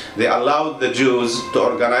 20s, they allowed the Jews to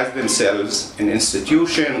organize themselves in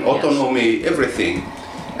institution, autonomy, everything.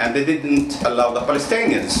 And they didn't allow the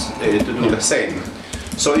Palestinians to do the same.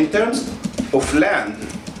 So in terms of land,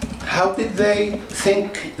 how did they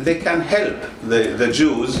think they can help the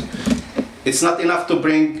Jews? It's not enough to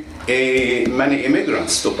bring many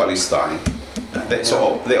immigrants to Palestine.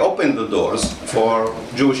 So they opened the doors for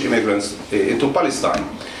Jewish immigrants into Palestine.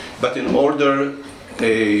 But in order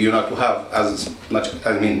to have as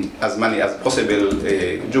many as possible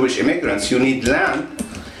Jewish immigrants, you need land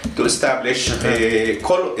to establish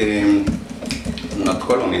not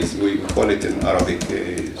colonies, we call it in Arabic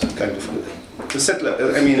kind of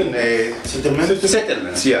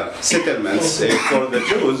settlements, yeah, settlements for the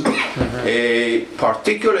Jews,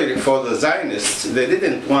 particularly for the Zionists. They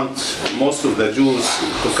didn't want most of the Jews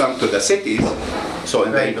to come to the cities, so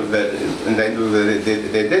in the end of the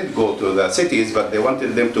they did go to the cities, but they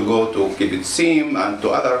wanted them to go to Kibbutzim and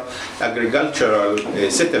to other agricultural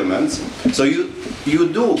settlements. So you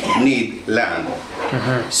do need land.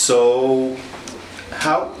 So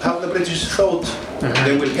how the British thought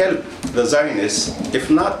they will help the Zionists, if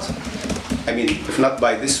not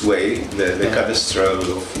by this way, the cadastral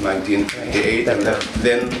of 1998, and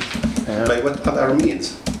then by what other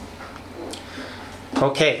means?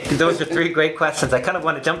 Okay, those are three great questions. I kind of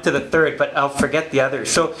want to jump to the third, but I'll forget the others.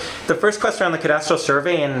 So the first question on the cadastral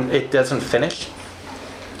survey, and it doesn't finish.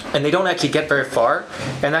 And they don't actually get very far,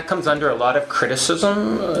 and that comes under a lot of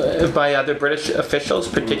criticism by other British officials,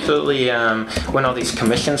 particularly when all these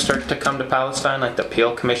commissions start to come to Palestine, like the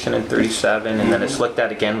Peel Commission in '37, and then it's looked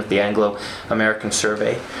at again with the Anglo-American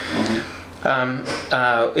Survey.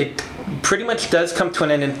 It pretty much does come to an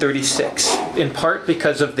end in '36, in part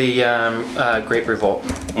because of the Great Revolt,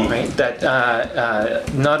 right? That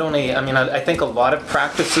not only, I think a lot of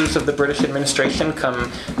practices of the British administration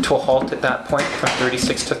come to a halt at that point from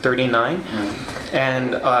 '36 to '39.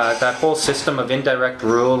 And that whole system of indirect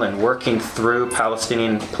rule and working through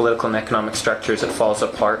Palestinian political and economic structures, it falls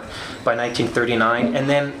apart by 1939. And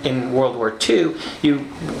then in World War II,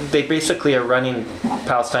 they basically are running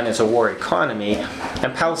Palestine as a war economy,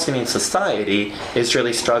 and Palestinian society is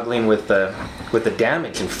really struggling with the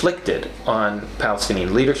damage inflicted on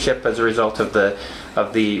Palestinian leadership as a result of the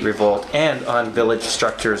revolt, and on village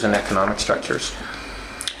structures and economic structures.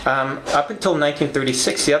 Up until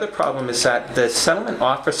 1936, the other problem is that the settlement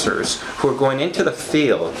officers who are going into the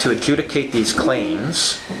field to adjudicate these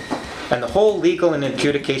claims, and the whole legal and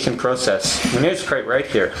adjudication process, Munir's quite right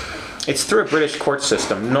here, it's through a British court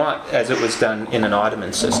system, not as it was done in an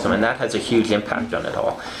Ottoman system, and that has a huge impact on it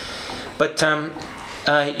all. But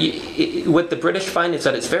what the British find is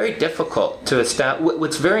that it's very difficult to establish.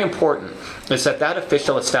 What's very important is that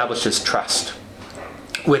official establishes trust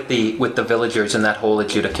with the villagers in that whole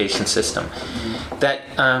adjudication system. That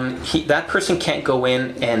that person can't go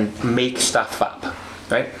in and make stuff up,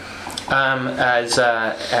 right? As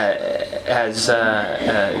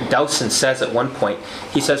Dowson says at one point,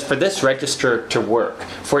 he says, for this register to work,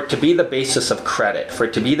 for it to be the basis of credit, for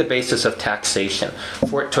it to be the basis of taxation,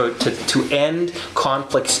 for it to end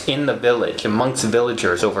conflicts in the village, amongst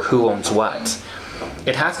villagers over who owns what,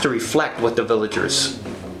 it has to reflect what the villagers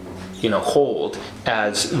hold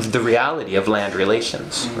as the reality of land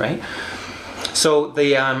relations, right? So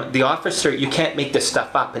the officer, you can't make this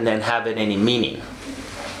stuff up and then have it any meaning.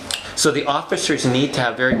 So the officers need to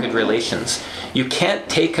have very good relations. You can't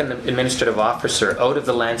take an administrative officer out of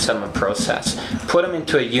the land settlement process, put him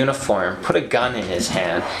into a uniform, put a gun in his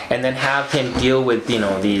hand, and then have him deal with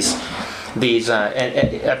these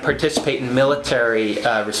participate in military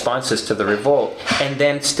responses to the revolt, and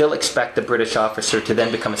then still expect the British officer to then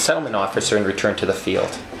become a settlement officer and return to the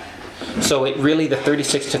field. So it really, the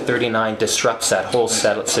 36 to 39 disrupts that whole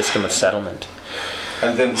system of settlement.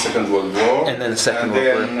 And then the Second World War. And then the Second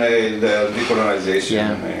World War. And then the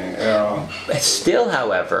decolonization. Yeah. Still,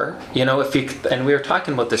 however, and we were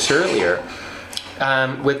talking about this earlier,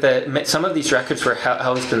 some of these records were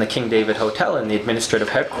housed in the King David Hotel in the administrative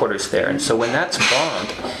headquarters there, and so when that's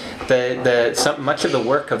bombed, much of the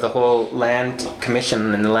work of the whole land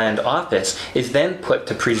commission and the land office is then put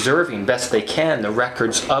to preserving best they can the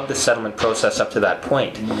records of the settlement process up to that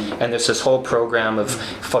point. And there's this whole program of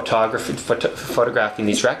photographing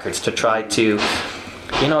these records to try to,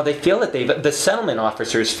 they feel that the settlement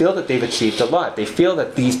officers feel that they've achieved a lot. They feel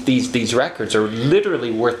that these records are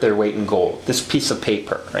literally worth their weight in gold, this piece of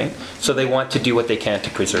paper, right? So they want to do what they can to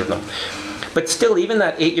preserve them. But still, even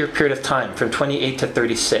that 8-year period of time, from 28 to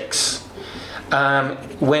 36,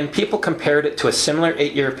 when people compared it to a similar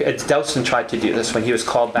 8-year, Dowson tried to do this when he was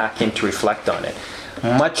called back in to reflect on it.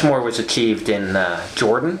 Much more was achieved in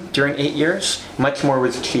Jordan during 8 years. Much more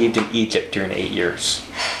was achieved in Egypt during 8 years.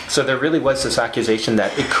 So there really was this accusation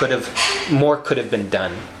that more could have been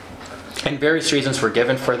done. And various reasons were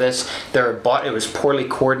given for this. It was poorly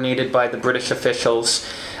coordinated by the British officials.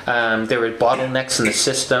 There were bottlenecks in the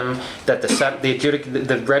system, that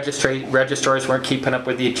the registrars weren't keeping up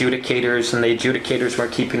with the adjudicators, and the adjudicators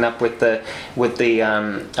weren't keeping up with the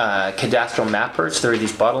cadastral mappers. There were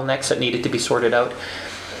these bottlenecks that needed to be sorted out.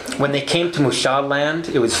 When they came to Musha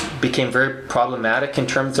land, became very problematic in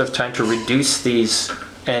terms of trying to reduce these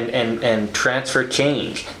and transfer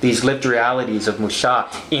change these lived realities of Musha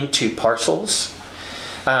into parcels.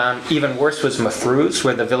 Even worse was Mafruz,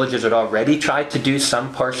 where the villages had already tried to do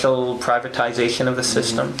some partial privatization of the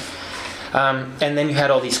system. And then you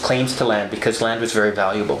had all these claims to land, because land was very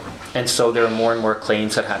valuable. And so there were more and more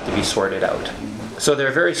claims that had to be sorted out. So there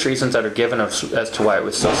are various reasons that are given as to why it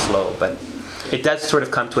was so slow, but it does sort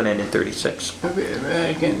of come to an end in 36.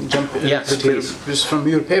 I can jump in. Yes, please. Just from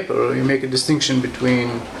your paper, you make a distinction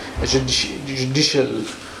between a judicial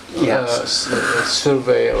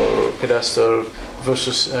survey or cadastre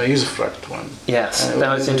versus a usufruct one. Yes,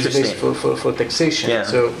 that was interesting. For taxation. Yeah.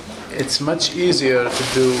 So it's much easier to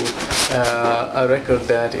do a record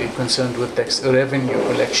that is concerned with tax revenue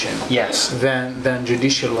collection than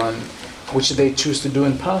judicial one, which they choose to do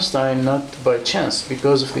in Palestine not by chance,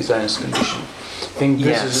 because of the Zionist condition. I think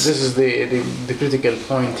this is the critical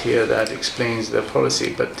point here that explains the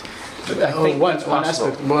policy, but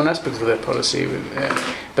one aspect of their policy.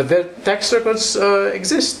 But their tax records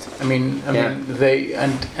exist. I mean, they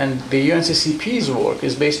and the UNCCP's work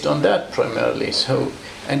is based on that primarily. So,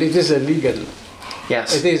 and it is a legal.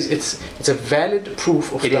 Yes. It is. It's a valid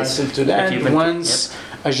proof of title to land once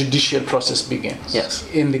a judicial process begins. Yes.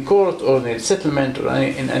 In the court or in the settlement or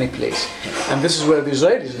in any place. And this is where the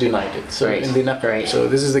Israelis denied it. So in the Nakba. So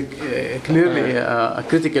this is clearly a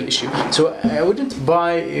critical issue. So I wouldn't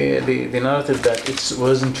buy the narrative that it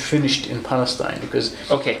wasn't finished in Palestine, because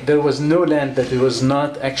there was no land that was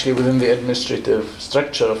not actually within the administrative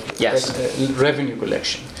structure of revenue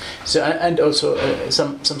collection. So and also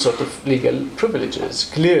some sort of legal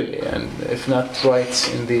privileges, clearly, and if not rights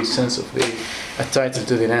in the sense of a title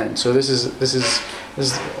to the land. So this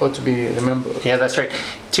ought to be remembered. Yeah, that's right.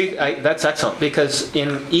 That's excellent, because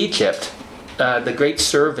in Egypt, the great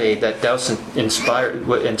survey that Dowson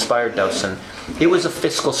inspired Dowson, it was a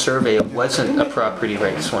fiscal survey. It wasn't a property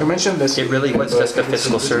rights one. You mentioned this. It really was just a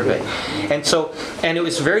fiscal survey, and it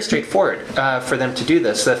was very straightforward for them to do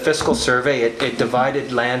this. The fiscal survey it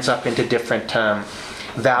divided lands up into different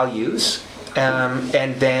values.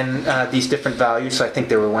 And then these different values, I think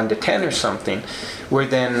there were 1 to 10 or something, were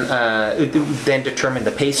then determined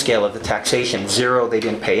the pay scale of the taxation. 0, they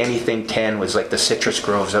didn't pay anything. 10 was like the citrus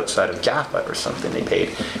groves outside of Jaffa or something.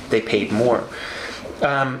 They paid more.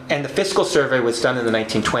 And the fiscal survey was done in the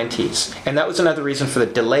 1920s, and that was another reason for the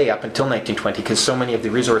delay up until 1920, because so many of the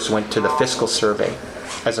resources went to the fiscal survey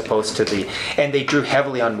as opposed to and they drew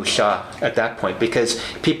heavily on Musha at that point, because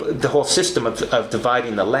the whole system of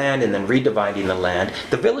dividing the land and then redividing the land,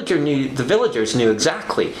 the villagers knew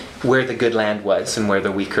exactly where the good land was and where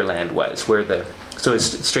the weaker land was, so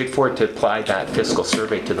it's straightforward to apply that fiscal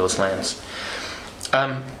survey to those lands.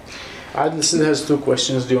 Adil still has 2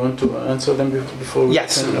 questions. Do you want to answer them before we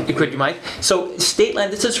Yes, could you mind? So state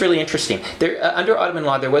land, this is really interesting. Under Ottoman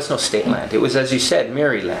law, there was no state land. It was, as you said,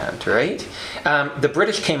 Miri land, right? The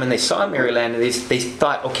British came and they saw Miri land, and they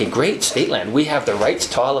thought, okay, great, state land. We have the rights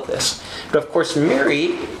to all of this. But of course,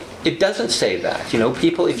 Miri, it doesn't say that.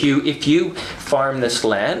 People, if you farm this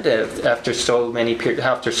land after so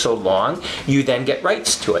long, you then get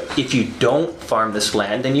rights to it. If you don't farm this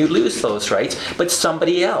land, then you lose those rights, but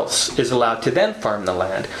somebody else is allowed to then farm the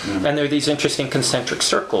land. And there are these interesting concentric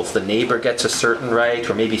circles. The neighbor gets a certain right,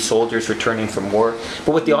 or maybe soldiers returning from war.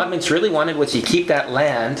 But what the Ottomans really wanted was you keep that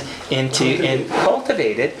land and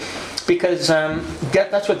cultivate it, because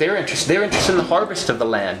that's what they're interested in. They're interested in the harvest of the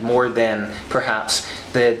land more than perhaps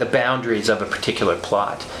the boundaries of a particular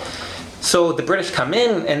plot. So the British come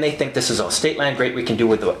in and they think this is all state land, great, we can do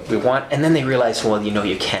what we want, and then they realize, well,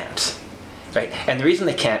 you can't. Right? And the reason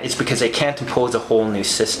they can't is because they can't impose a whole new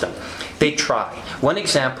system. They try. One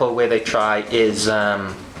example where they try is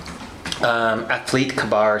Athlete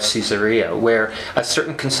Kabar Caesarea, where a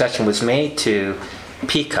certain concession was made to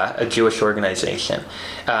PICA, a Jewish organization,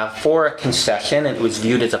 for a concession, and it was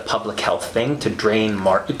viewed as a public health thing to drain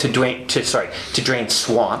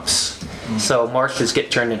swamps. So marshes get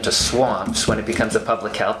turned into swamps when it becomes a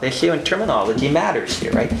public health issue, and terminology matters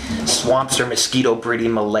here, right? Swamps are mosquito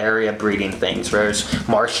breeding, malaria breeding things, whereas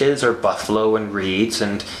marshes are buffalo and reeds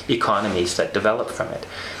and economies that develop from it.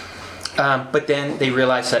 But then they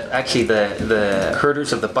realize that actually the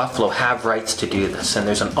herders of the buffalo have rights to do this, and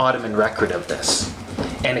there's an Ottoman record of this.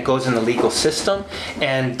 And it goes in the legal system,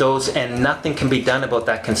 and nothing can be done about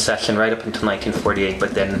that concession right up until 1948.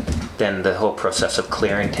 But then the whole process of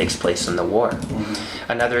clearing takes place in the war.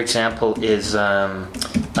 Mm-hmm. Another example is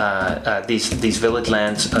these village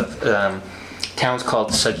lands of towns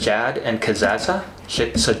called Sajjad and Kazaza.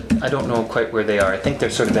 I don't know quite where they are. I think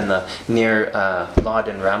they're sort of in the near Lod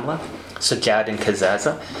and Ramla. Sajjad and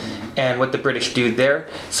Kazaza. Mm-hmm. And what the British do there,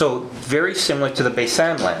 so very similar to the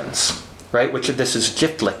Baisan lands, right? Which this is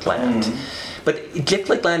Jiflik land. Mm-hmm. But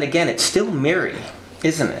Jiflik land, again, it's still Miri,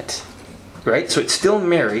 isn't it? Right? So it's still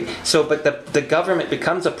Miri. So, but the government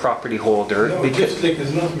becomes a property holder. No, Jiflik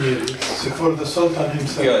is not Miri. It's for the Sultan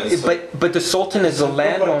himself. Yeah, but the Sultan is a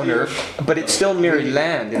landowner, but it's still Miri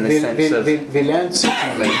land in the sense of... The land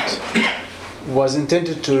settlement was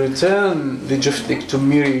intended to return the Jiflik to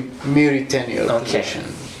Miri tenure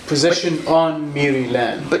possession on Miri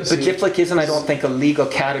land. But Jiflik isn't, I don't think, a legal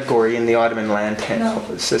category in the Ottoman land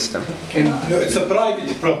system. No, it's a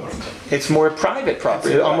private property. It's more private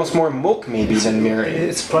property, almost more mulk maybe than Miri.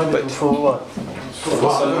 It's private for what?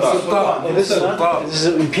 This is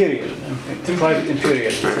imperial, private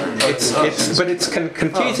imperial. But it's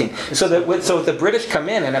confusing. So the British come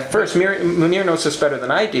in, and at first Munir knows this better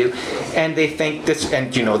than I do, and they think this,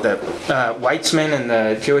 and the Weitzman and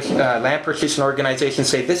the Jewish Land Purchasing Organization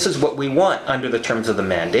say this is what we want under the terms of the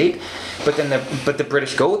mandate. But then the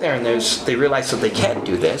British go there and they realize that they can't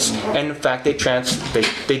do this, and in fact they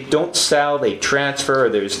don't sell, they transfer.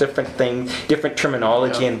 There's different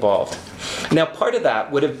terminology involved. Now, part of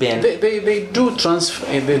that would have been they do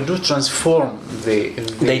transform the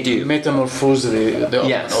metamorphose the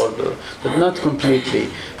Ottoman order, but not completely.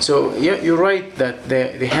 So you're right that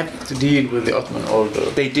they have to deal with the Ottoman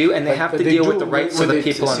order. They do, and they have to deal with the rights of the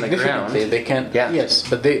people on the ground. They can, yes,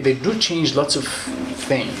 but they do change lots of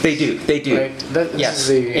things. They do. Right?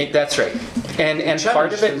 That's right. And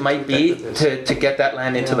part of it might be to get that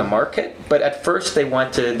land into the market, but at first they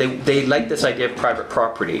like this idea of private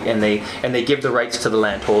property, and they give the rights to the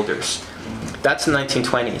landholders. That's the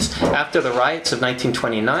 1920s. After the riots of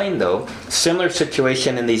 1929, though, similar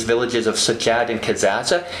situation in these villages of Sajjad and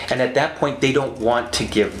Kazaza, and at that point they don't want to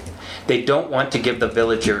give the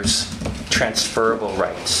villagers transferable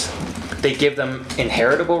rights. They give them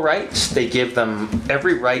inheritable rights. They give them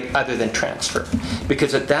every right other than transfer.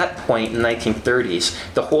 Because at that point in the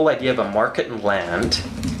 1930s, the whole idea of a market in land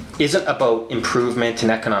isn't about improvement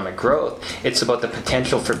and economic growth. It's about the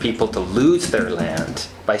potential for people to lose their land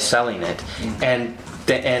by selling it. And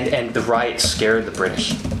the riots scared the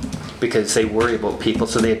British because they worry about people.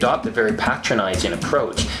 So they adopt a very patronizing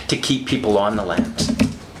approach to keep people on the land.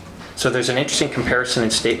 So there's an interesting comparison in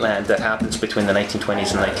state land that happens between the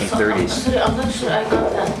 1920s and 1930s. Sorry, I'm not sure I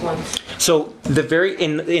got that one. So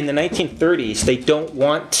in the 1930s, they don't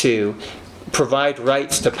want to provide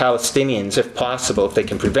rights to Palestinians, if possible, if they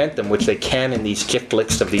can prevent them, which they can in these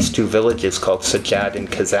Jifliks of these two villages called Sajjad and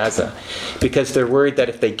Kazaza, because they're worried that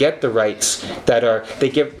if they get the rights that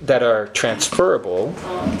are transferable,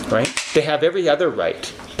 right? They have every other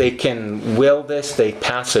right. They can will this, they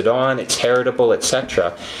pass it on, it's heritable,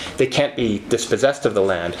 etc. They can't be dispossessed of the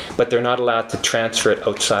land, but they're not allowed to transfer it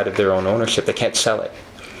outside of their own ownership. They can't sell it.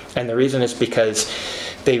 And the reason is because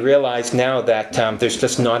they realize now that there's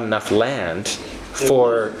just not enough land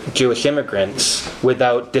for Jewish immigrants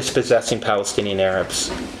without dispossessing Palestinian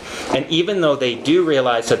Arabs. And even though they do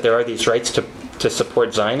realize that there are these rights to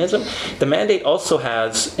support Zionism, the mandate also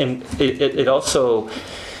has, and it also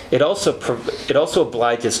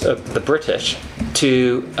obliges the British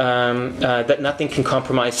to that nothing can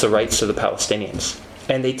compromise the rights of the Palestinians.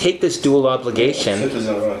 And they take this dual obligation.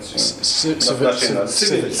 Citizen rights.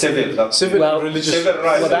 Civil religious rights.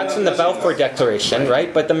 Well, that's in the Balfour Declaration,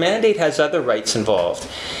 right? But the mandate has other rights involved.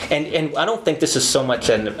 And I don't think this is so much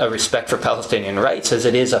a respect for Palestinian rights as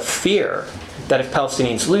it is a fear that if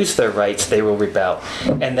Palestinians lose their rights, they will rebel.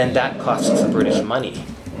 And then that costs the British money.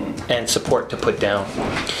 and support to put down.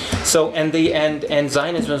 So, and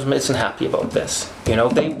Zionism isn't happy about this. You know,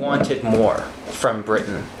 they wanted more from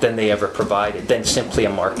Britain than they ever provided, than simply a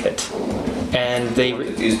market. And they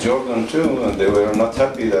East Jordan too, and they were not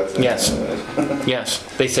happy that. Yes, yes,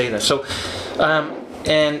 they say that. So,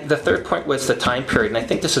 and the third point was the time period, and I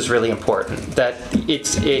think this is really important. That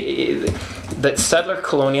that settler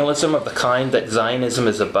colonialism of the kind that Zionism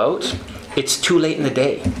is about. It's too late in the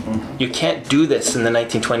day. You can't do this in the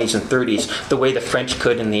 1920s and 30s the way the French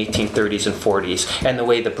could in the 1830s and 40s, and the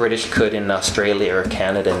way the British could in Australia or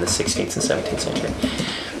Canada in the 16th and 17th century.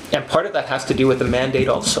 And part of that has to do with the mandate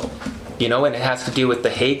also. You know, and it has to do with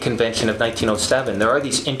the Hague Convention of 1907. There are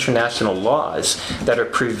these international laws that are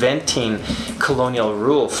preventing colonial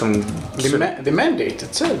rule from the mandate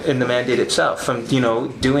itself. In the mandate itself, from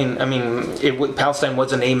doing. I mean, Palestine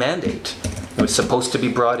wasn't a mandate. It was supposed to be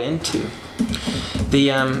brought into.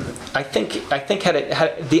 I think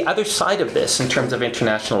had the other side of this in terms of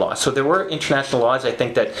international law. So there were international laws, I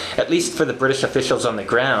think, that at least for the British officials on the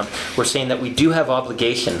ground were saying that we do have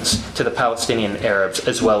obligations to the Palestinian Arabs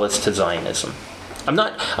as well as to Zionism. I'm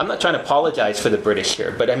not trying to apologize for the British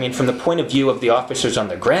here, but I mean from the point of view of the officers on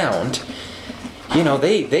the ground, you know,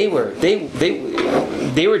 they were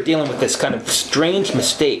dealing with this kind of strange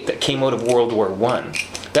mistake that came out of World War I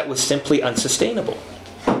that was simply unsustainable.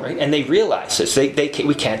 Right? And they realize this.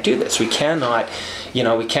 We can't do this. We cannot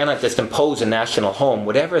just impose a national home,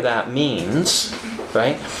 whatever that means,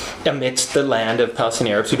 right? Amidst the land of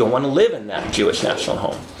Palestinian Arabs who don't want to live in that Jewish national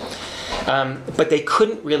home. But they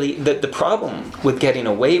couldn't really. The problem with getting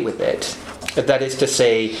away with it, that is to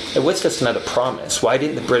say, it was just another promise. Why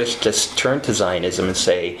didn't the British just turn to Zionism and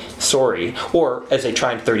say sorry, or as they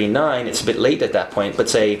tried in '39, it's a bit late at that point, but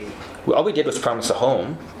say, well, all we did was promise a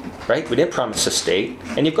home. Right? We didn't promise a state,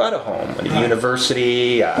 and you've got a home, a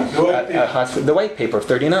university, a hospital. The White Paper of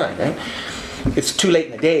 '39, right? It's too late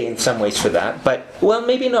in the day in some ways for that, but, well,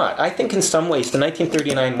 maybe not. I think in some ways the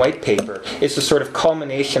 1939 White Paper is the sort of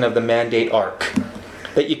culmination of the mandate arc.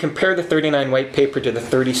 That you compare the 39 White Paper to the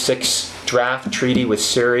 36 draft treaty with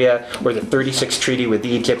Syria, or the 36 treaty with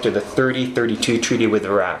Egypt, or the 32 treaty with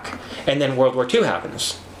Iraq. And then World War II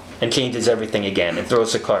happens and changes everything again and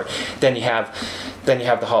throws the card. Then you have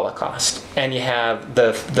the Holocaust, and you have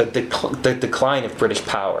the decline of British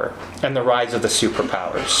power and the rise of the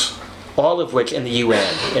superpowers, all of which in the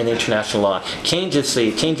UN and international law changes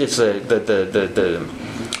the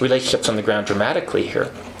relationships on the ground dramatically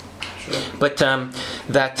here. Sure. But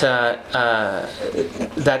that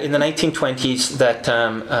in the 1920s that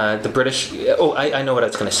the British, I know what I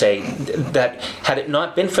was going to say, that had it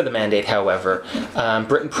not been for the mandate, however,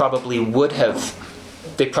 Britain probably would have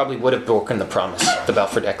broken the promise, the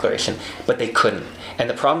Balfour Declaration, but they couldn't. And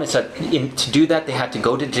the problem is that to do that, they had to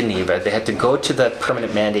go to Geneva, they had to go to the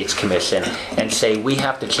Permanent Mandates Commission and say, we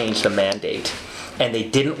have to change the mandate. And they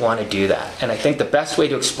didn't want to do that. And I think the best way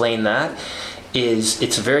to explain that is,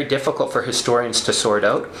 it's very difficult for historians to sort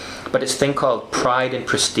out, but it's a thing called pride and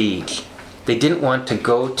prestige. They didn't want to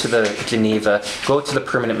go to the Geneva, go to the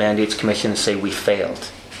Permanent Mandates Commission and say, we failed.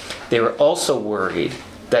 They were also worried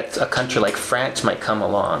that a country like France might come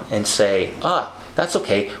along and say, that's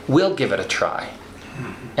okay, we'll give it a try,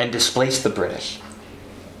 and displace the British.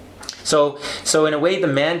 So in a way, the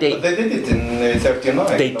mandate... But they did it in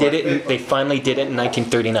 39. They finally did it in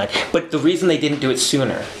 1939. But the reason they didn't do it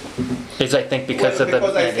sooner is, I think, because of the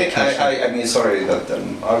mandate. I mean, sorry that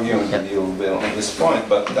I'm arguing with you on this point,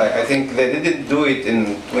 but I think they didn't do it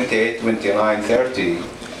in 28, 29, 30,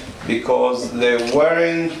 because they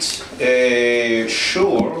weren't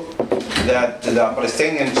sure that the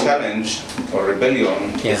Palestinian challenge or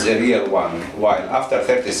rebellion is a real one, while after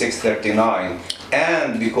 36, 39,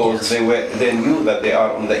 and because they knew that they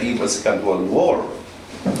are on the eve of the Second World War,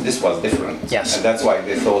 this was different. Yes. And that's why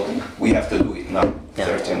they thought, we have to do it now,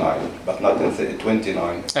 39, but not in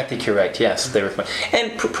 29. I think you're right, yes. They were,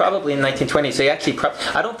 and probably in 1920s, they actually,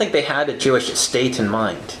 I don't think they had a Jewish state in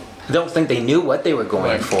mind. I don't think they knew what they were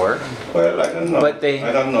going for. Well, I don't know. But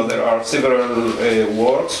I don't know. There are several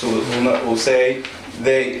works who say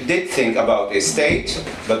they did think about a state,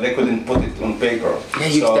 but they couldn't put it on paper.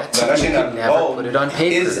 So the national home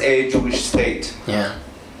is a Jewish state. Yeah.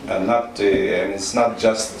 And not, it's not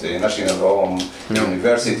just a national home,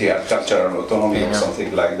 university, or cultural autonomy or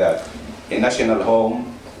something like that. A national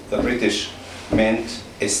home, the British meant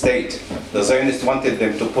a state. The Zionists wanted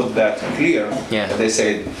them to put that clear, but they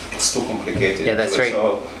said it's too complicated. Yeah, that's right.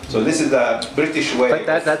 So this is the British way. But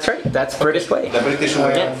that's right. That's British way. The British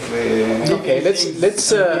way. Okay,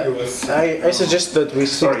 let's. I suggest that we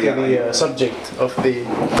stick to the subject of the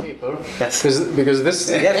paper. Yes. Because this.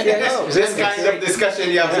 This kind of discussion,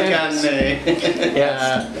 yeah, we can.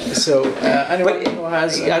 So anyone who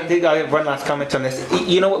has. I have one last comment on this.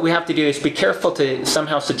 You know what we have to do is be careful to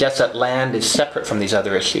somehow suggest that land is separate from these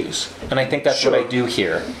other issues, and I think that's what I do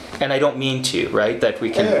here, and I don't mean to, right? That we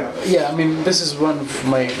can. Yeah, I mean this is one of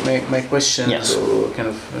my questions or kind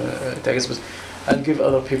of tags, but I'll give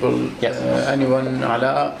other people. Yes. Anyone,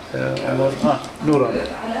 Ala, Noura.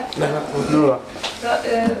 Noura.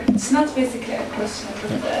 It's not basically a question,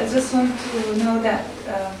 but I just want to know that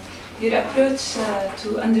your approach to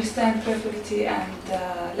understand property and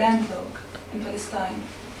land law in Palestine,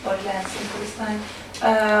 or lands in Palestine,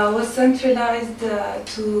 was centralized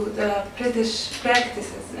to the British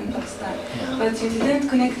practices in Palestine, but you didn't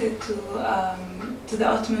connect it to the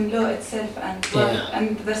Ottoman law itself and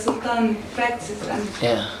the Sultan practices and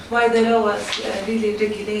why the law was really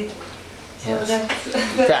regulated. So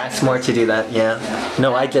that's more to do that.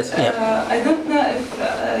 No, I just. I don't know if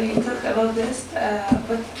you talked about this,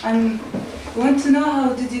 but I want to know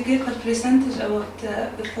how did you get the percentage about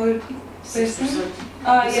the 4%? 6%,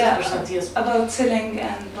 yes. About selling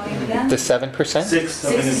and buying land. The 7%. 6 to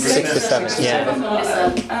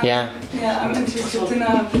 7. Yeah. I'm interested to know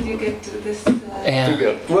how did you get to this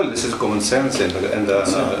figure. Well, this is common sense, and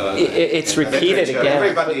it's repeated again.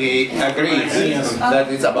 Everybody agrees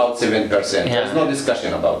that it's about 7%. There's no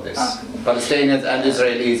discussion about this. Palestinians and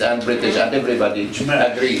Israelis and British and everybody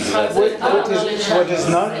agrees. What is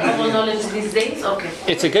not? Common knowledge these days? Okay.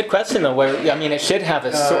 It's a good question though. Where I mean, it should have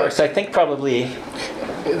a source. I think probably.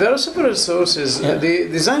 There are several sources.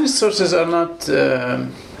 The Zionist sources are not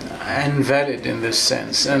invalid in this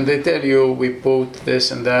sense, and they tell you we bought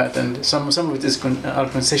this and that, and some of it are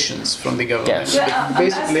concessions from the government. Yes. But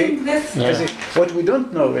basically, what we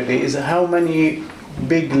don't know really is how many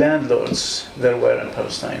big landlords there were in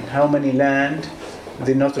Palestine. How many land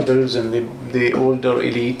the notables and the older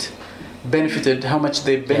elite benefited, how much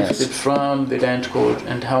they benefited from the land court,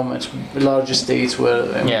 and how much large estates were.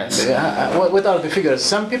 What are the figures?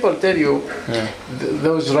 Some people tell you,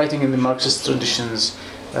 those writing in the Marxist traditions,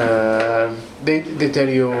 they tell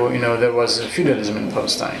you, there was feudalism in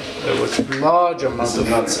Palestine. There was a large amount of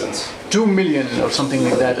nonsense. 2 million or something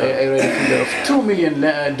like that. I read a figure of 2 million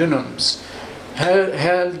dunams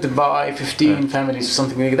held by 15 families or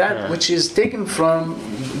something like that, which is taken from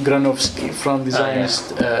Granovsky, from the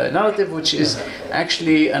Zionist narrative, which is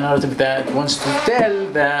actually a narrative that wants to tell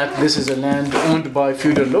that this is a land owned by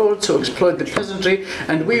feudal lords who exploit the peasantry,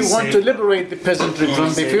 and we want to liberate the peasantry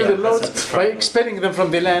from the feudal lords by expelling them from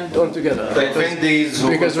the land altogether.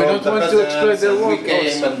 Because we don't want to exploit their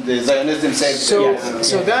workforce. And the Zionism said so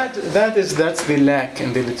that's the lack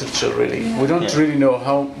in the literature really. We don't really know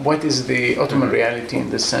what is the Ottoman reality in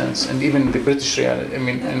this sense, and even the British reality. I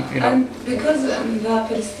mean, and because in the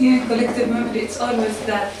Palestinian collective memory, it's always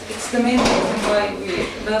that it's the main reason why we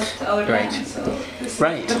left our land. So this is the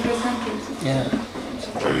percentage.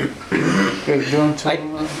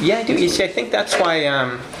 I do. You see, I think that's why.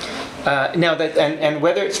 Now that and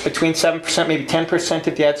whether it's between 7%, maybe 10%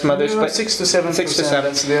 if you add some others, but 6 to 7%. 6 to 7.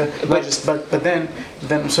 That's the largest. But then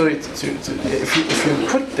sorry, if you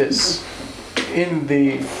put this in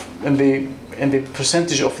the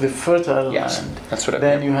percentage of the fertile land, that's what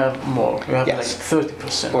then you have more. You have like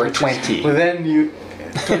 30% or 20. But then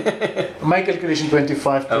my calculation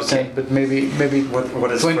 25%, but maybe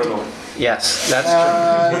what is 20. fertile? Yes, that's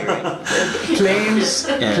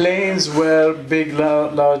true. Plains where big,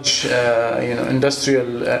 large,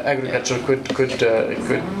 industrial agriculture could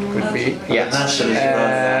be. Yes.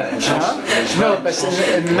 No, بس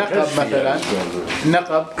النقب مثلا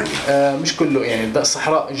النقب مش كله يعني ده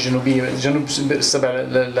الصحراء الجنوبية جنوب السبع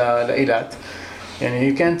لإيلات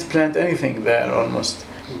يعني you can't plant anything there almost.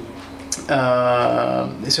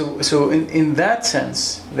 So in that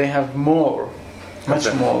sense they have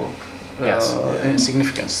much more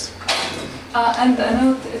significance. And I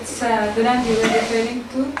know it's the land you were referring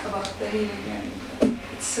to about the healing land.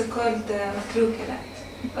 It's called Matruke land.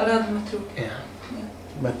 أراضي متروكة.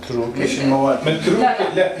 متروكة. مش المواد.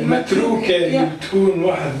 متروكة لا المتروكة اللي بتكون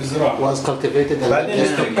واحد بزراعة. Was cultivated. بعدين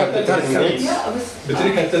بتركها 3 سنين.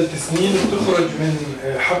 بتركها 3 سنين وبتخرج من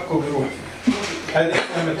حقه بيروح فيه. هذه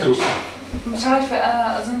اسمها متروكة. مش عارفة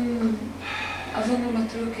أظن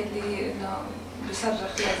المتروكة اللي إنه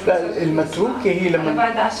يتصرف. لا المتروكة هي لما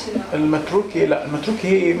بعد 10 المتروكة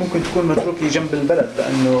هي ممكن تكون متروكة جنب البلد،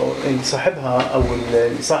 لأنه صاحبها أو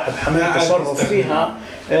صاحب حمل تصرف فيها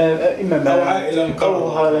إما مات أو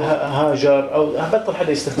هاجر أو بطل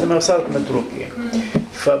حدا يستخدمها وصارت متروكة.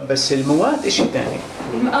 فبس المواد إشي ثاني.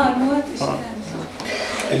 المواد إشي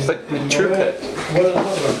ثاني. متروكة ولا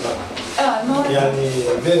مرة يعني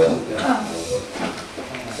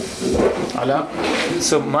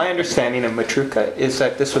So my understanding of Matruka is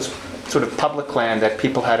that this was sort of public land that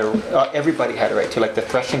people had everybody had a right to, like the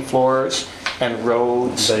threshing floors and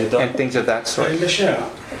roads and things of that sort.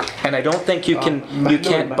 And I don't think you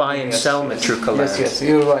can't buy and sell Matruka land. Yes,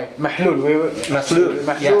 you're right. Mahlul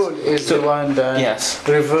is the one that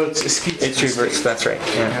reverts. It reverts. That's right.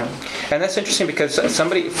 Yeah. And that's interesting because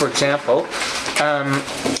somebody, for example,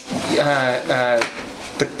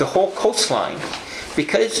 the whole coastline.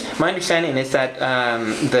 Because my understanding is that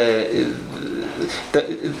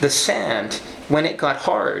the sand, when it got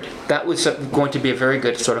hard, that was going to be a very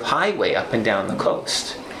good sort of highway up and down the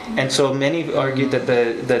coast. And so many argued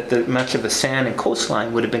that much of the sand and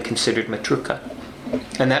coastline would have been considered Matruka.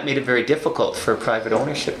 And that made it very difficult for private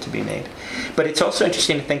ownership to be made. But it's also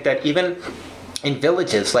interesting to think that even in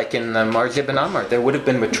villages, like in Marjib and Amar, there would have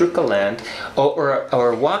been Matruka land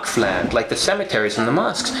or Waqf land, like the cemeteries and the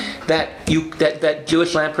mosques, that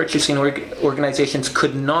Jewish land purchasing organizations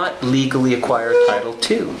could not legally acquire title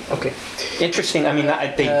to. Okay. Interesting. I mean,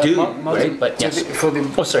 they do, Martin, right? But yes. For the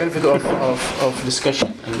benefit of discussion,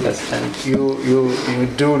 and you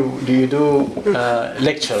do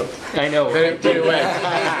lecture. I know. Very well.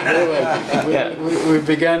 Very well.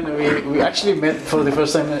 We actually met for the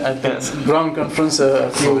first time at the ground conference a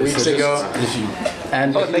few weeks ago.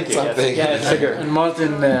 And thank you. And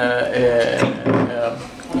Martin,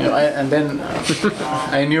 and then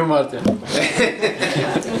I knew Martin.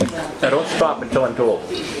 Now don't stop until I'm told.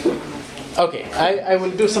 Okay, I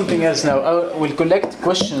will do something else now. I will collect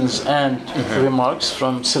questions and remarks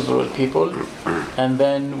from several people, and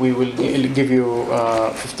then we will give you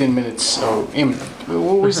 15 minutes or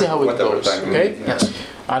we'll see how it goes. Okay? Yes.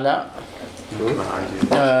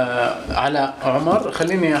 علاء عمر،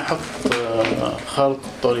 خليني أحط خارطة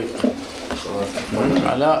الطريق.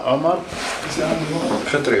 علاء عمر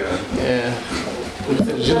خطري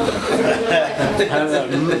هذا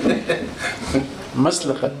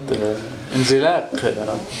مسلخة انزلاق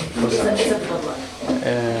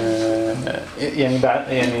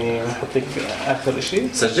يعني نحط لك آخر شيء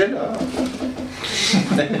سجلها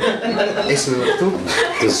اسم مكتوب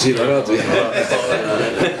تسجيل أراضي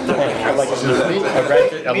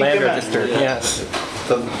A land register. Yes.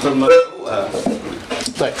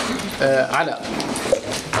 طيب علاء.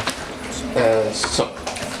 So,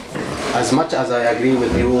 as much as I agree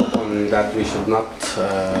with you on that we should not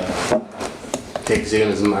take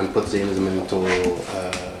Zionism and put Zionism into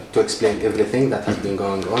to explain everything that has been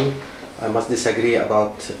going on, I must disagree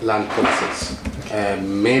about land policies.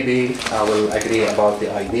 Maybe I will agree about the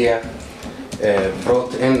idea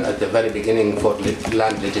brought in at the very beginning for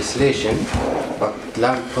land legislation, but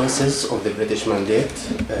land policies of the British Mandate,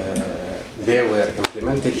 they were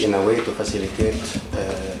implemented in a way to facilitate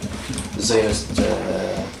Zionist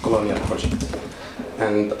colonial project.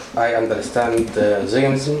 And I understand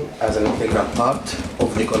Zionism as an integral part of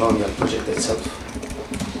the colonial project itself.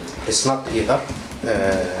 It's not either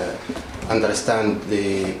understand the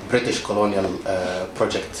British colonial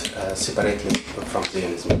project separately from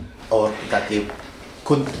Zionism, or that they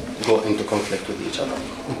could go into conflict with each other.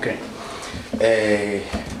 Okay.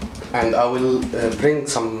 And I will bring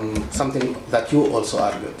something that you also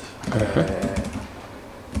argued.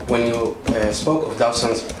 When you spoke of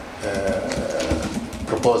Dawson's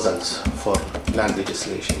proposals for land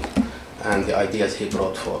legislation and the ideas he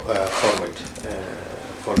brought forward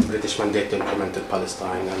for the British Mandate to implement in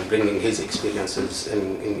Palestine and bringing his experiences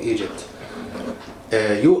in Egypt,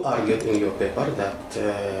 you argued in your paper that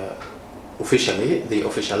officially the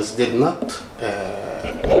officials did not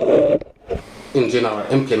in general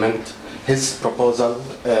implement his proposal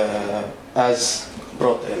as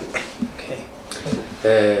brought in. Okay.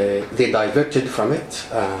 They diverted from it.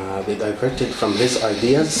 They diverted from his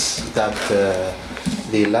ideas that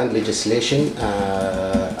the land legislation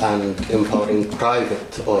and empowering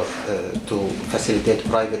private or to facilitate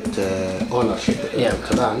private ownership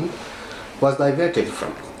of land was diverted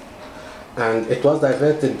from. And it was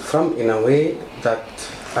diverted from in a way that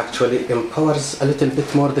actually empowers a little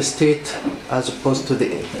bit more the state as opposed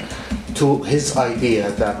to his idea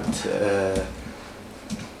that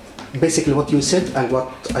basically what you said and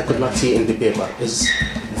what I could not see in the paper is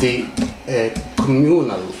the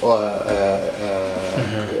communal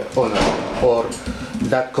owner, or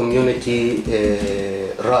that community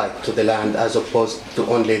right to the land as opposed to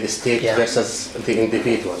only the state versus the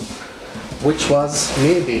individual, which was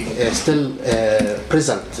maybe still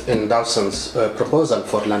present in Dawson's proposal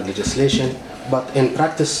for land legislation, but in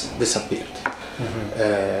practice disappeared.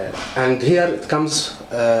 And here it comes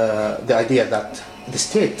the idea that the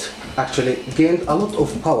state actually gained a lot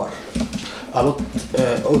of power,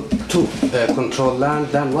 to control land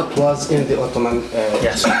than what was in the Ottoman.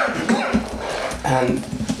 Yes. And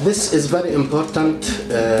this is very important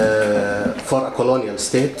for a colonial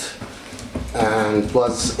state, and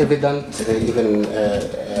was evident, even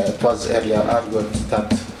it was earlier argued that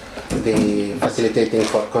the facilitating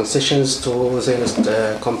for concessions to Zionist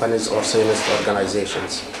companies or Zionist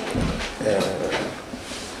organizations.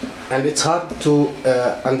 And it's hard to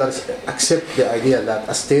accept the idea that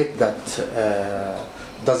a state that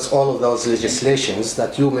does all of those legislations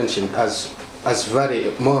that you mentioned as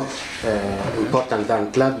very more important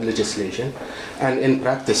than land legislation, and in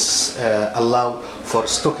practice allow for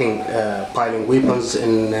stocking, piling weapons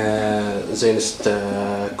in Zionist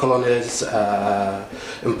colonies,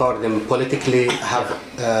 empower them politically, have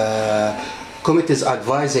committees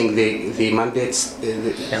advising the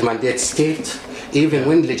mandate state, even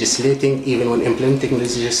when legislating, even when implementing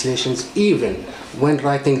legislations, even when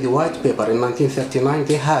writing the white paper in 1939,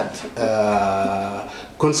 they had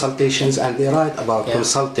consultations, and they write about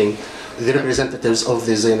consulting the representatives of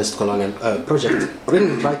the Zionist colonial project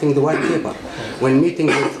when writing the white paper, when meeting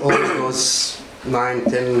with all those 9,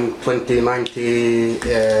 10, 20, 90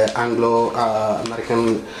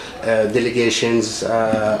 Anglo-American delegations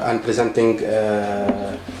and presenting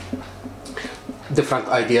different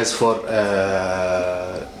ideas for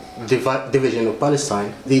division of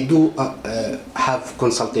Palestine. They do have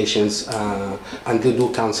consultations and they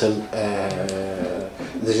do counsel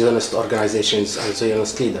the Zionist organizations and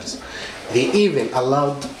Zionist leaders. They even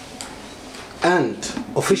allowed and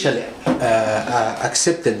officially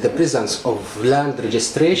accepted the presence of land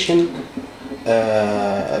registration,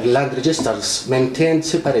 land registers maintained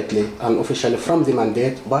separately and officially from the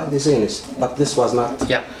mandate by the Zionists, but this was not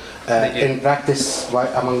in practice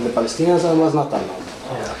among the Palestinians and was not allowed.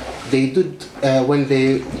 They did, when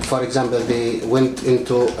they, for example, they went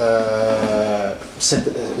into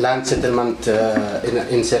land settlement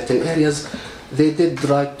in certain areas, they did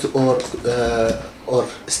write or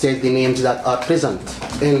state the names that are present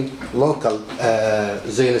in local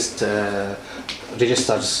Zionist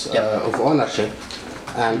registers of ownership,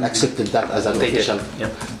 and accepted that as an official,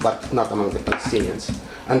 but not among the Palestinians.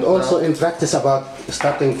 And also in practice about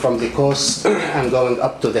starting from the coast and going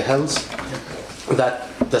up to the hills, that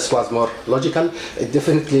this was more logical. It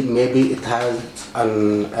definitely, maybe it had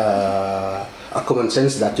a common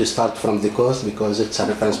sense that you start from the coast because it's a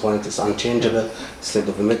reference point, it's unchangeable, instead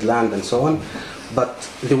of the midland and so on. But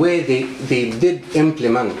the way they did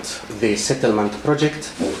implement the settlement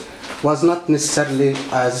project was not necessarily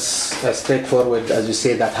as straightforward as you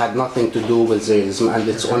say, that had nothing to do with Zionism, and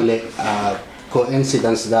it's only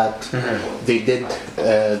coincidence that they did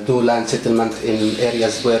do land settlement in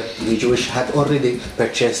areas where the Jewish had already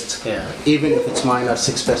purchased, even if it's minor,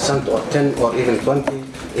 6% or 10 or even 20,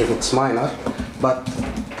 if it's minor, but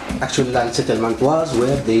actual land settlement was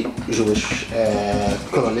where the Jewish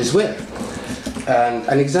colonies were. And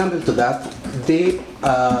an example to that, they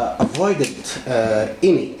avoided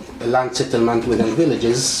any land settlement within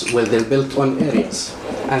villages where they built on areas,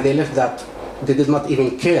 and they left that. They did not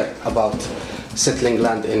even care about settling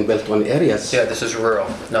land in built-on areas. Yeah, this is rural,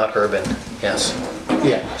 not urban. Yes.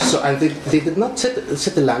 Yeah. So, and they did not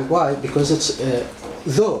settle land. Why? Because it's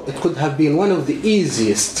though it could have been one of the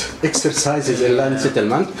easiest exercises in land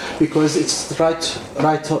settlement, because it's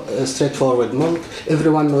straightforward mode.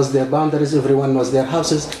 Everyone knows their boundaries. Everyone knows their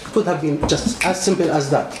houses. It could have been just as simple as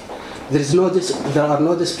that. There are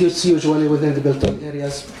no disputes usually within the built-on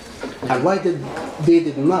areas. And why they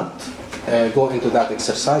did not go into that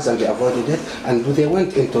exercise, and they avoided it, and they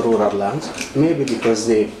went into rural lands? Maybe because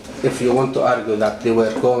if you want to argue that they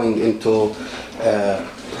were going into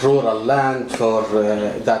rural land for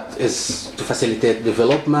that is to facilitate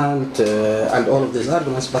development and all of these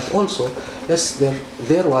arguments, but also yes,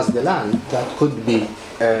 there was the land that could be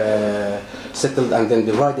settled and then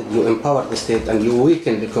divided. You empower the state and you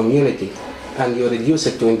weaken the community, and you reduce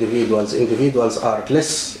it to individuals. Individuals are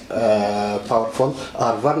less powerful,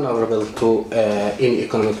 are vulnerable to any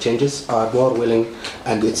economic changes, are more willing,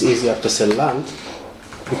 and it's easier to sell land.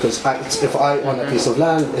 Because if I own a piece of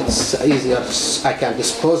land, it's easier, I can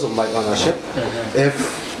dispose of my ownership. If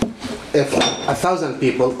 1,000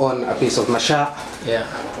 people own a piece of Masha',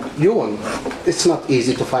 you won't. It's not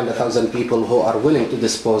easy to find 1,000 people who are willing to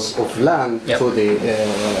dispose of land to the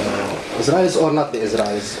Israelis or not the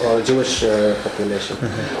Israelis or Jewish population.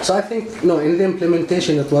 So I think no, in the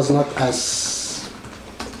implementation it was not as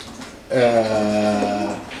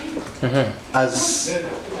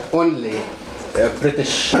only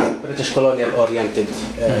British colonial oriented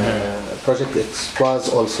project. It was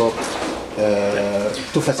also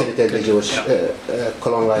to facilitate the Jewish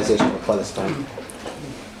colonization of Palestine.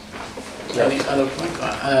 Any other point?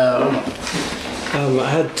 I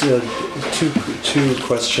had two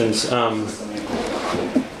questions.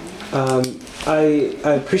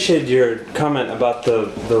 I appreciate your comment about the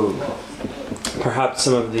perhaps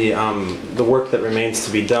some of the work that remains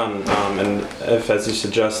to be done, and if, as you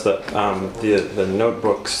suggest, that the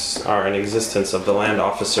notebooks are in existence of the land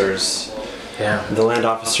officers. The land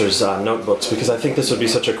officers' notebooks, because I think this would be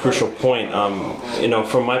such a crucial point.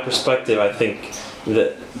 From my perspective, I think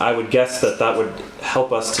that I would guess that would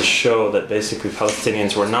help us to show that basically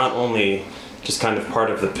Palestinians were not only just kind of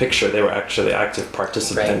part of the picture, they were actually active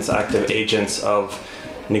participants, active agents of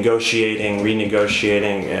negotiating,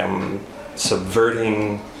 renegotiating,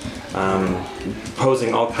 subverting,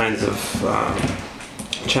 posing all kinds of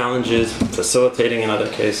challenges, facilitating in other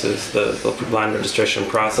cases the land registration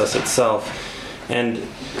process itself. And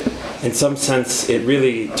in some sense, it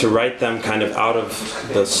really, to write them kind of out of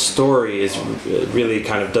the story really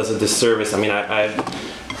kind of does a disservice. I mean, I've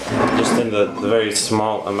just in the very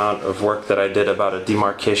small amount of work that I did about a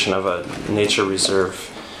demarcation of a nature reserve,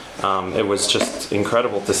 it was just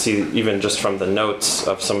incredible to see, even just from the notes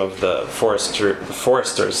of some of the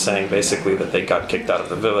foresters saying basically that they got kicked out of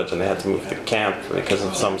the village and they had to move the camp because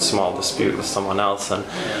of some small dispute with someone else. And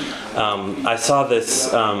I saw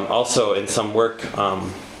this also in some work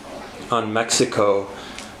on Mexico,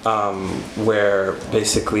 where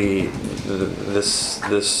basically the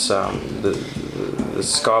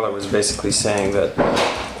scholar was basically saying that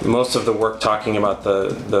most of the work talking about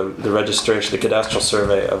the registration, the cadastral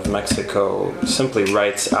survey of Mexico, simply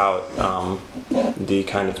writes out the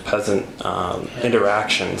kind of peasant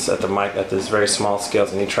interactions at this very small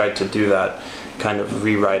scales, and he tried to do that, kind of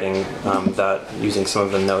rewriting that using some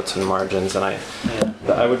of the notes and margins. And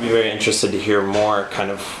I would be very interested to hear more kind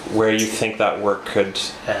of where you think that work could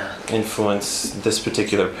influence this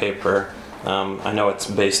particular paper. I know it's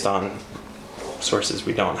based on sources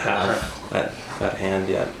we don't have at hand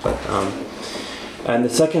yet, but and the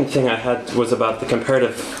second thing I had was about the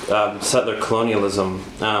comparative settler colonialism.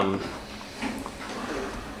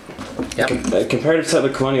 Comparative settler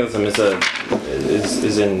colonialism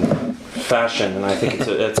is in fashion, and I think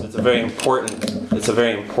it's a very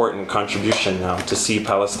important contribution now to see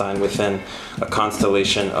Palestine within a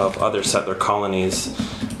constellation of other settler colonies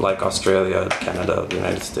like Australia, Canada, the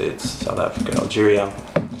United States, South Africa, Algeria.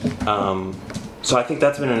 So I think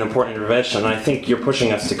that's been an important intervention, and I think you're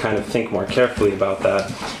pushing us to kind of think more carefully about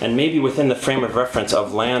that. And maybe within the frame of reference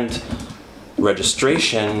of land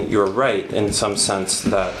registration, you're right in some sense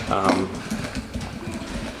that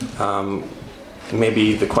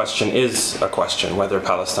maybe the question is a question, whether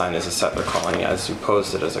Palestine is a settler colony, as you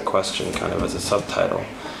posed it as a question, kind of as a subtitle.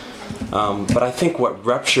 But I think what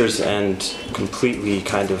ruptures and completely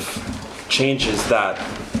kind of changes that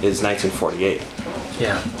is 1948.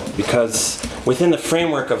 Because within the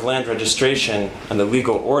framework of land registration and the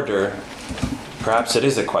legal order, perhaps it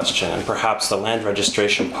is a question, and perhaps the land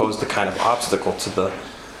registration posed a kind of obstacle to the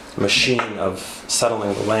machine of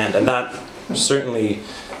settling the land, and that certainly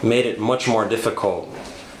made it much more difficult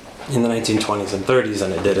in the 1920s and 30s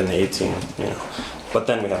than it did in the But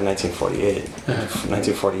then we have 1948.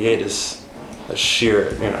 1948 is a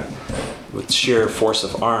sheer, with sheer force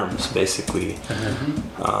of arms, basically,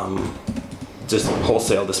 just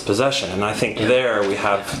wholesale dispossession. And I think there we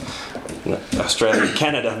have Australia and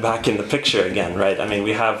Canada back in the picture again, right? I mean,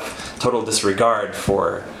 we have total disregard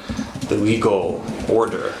for the legal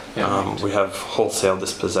order. We have wholesale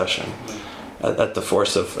dispossession at the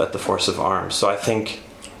force of arms. So I think,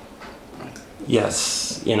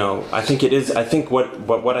 yes, I think it is. I think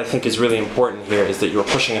what I think is really important here is that you're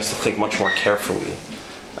pushing us to think much more carefully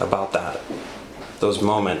about those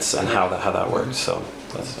moments and how that works. So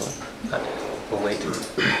that's. We'll wait.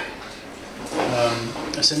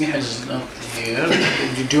 Samih is not here.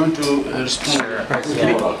 Do you want to respond? Sure.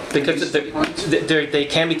 Because they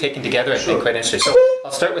can be taken together, I think, quite interesting. So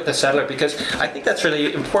I'll start with the settler because I think that's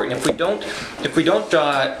really important. If we don't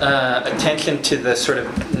draw attention to the sort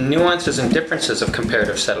of nuances and differences of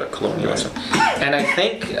comparative settler colonialism, and I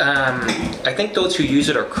think those who use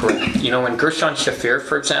it are correct. You know, when Gershon Shafir,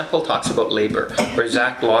 for example, talks about labor, or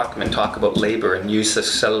Zach Lockman talk about labor and use the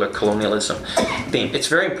settler colonialism theme, it's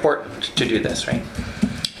very important to do this, right?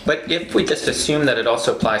 But if we just assume that it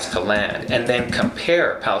also applies to land and then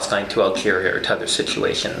compare Palestine to Algeria or to other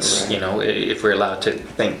situations, you know, if we're allowed to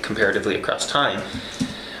think comparatively across time,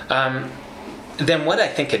 then what I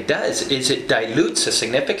think it does is it dilutes the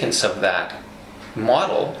significance of that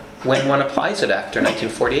model when one applies it after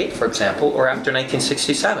 1948, for example, or after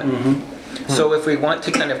 1967. So if we want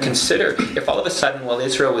to kind of consider, if all of a sudden, well,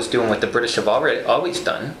 Israel was doing what the British have always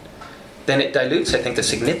done, then it dilutes, I think, the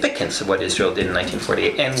significance of what Israel did in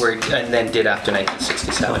 1948 and then did after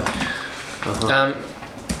 1967.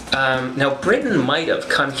 Now, Britain might have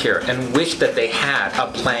come here and wished that they had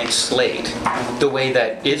a blank slate the way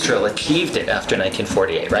that Israel achieved it after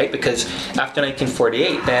 1948, right? Because after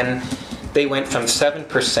 1948, then they went from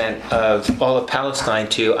 7% of all of Palestine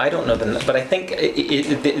to, I don't know, but I think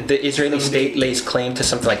the Israeli state lays claim to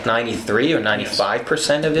something like 93 or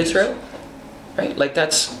 95% of Israel, right? Like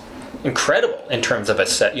that's incredible in terms of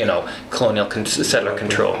colonial settler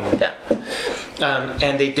control. Yeah,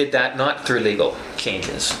 and they did that not through legal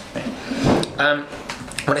changes. Right?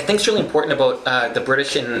 What I think is really important about the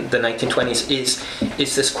British in the 1920s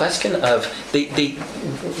is this question of they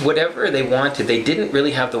whatever they wanted, they didn't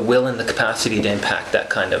really have the will and the capacity to impact that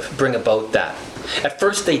kind of, bring about that. At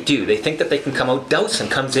first they do. They think that they can come out. Dowson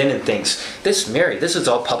comes in and thinks, this is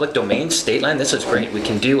all public domain, state land, this is great, we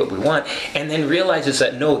can do what we want. And then realizes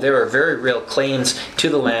that no, there are very real claims to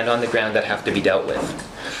the land on the ground that have to be dealt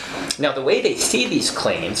with. Now the way they see these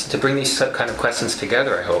claims, to bring these kind of questions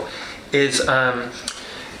together, I hope, is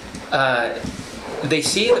they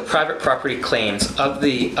see the private property claims of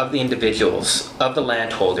the individuals, of the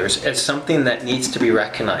landholders, as something that needs to be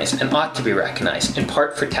recognized and ought to be recognized, in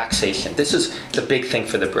part for taxation. This is the big thing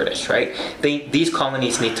for the British, right? These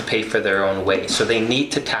colonies need to pay for their own way, so they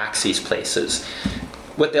need to tax these places.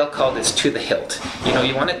 What they'll call this to the hilt. You know,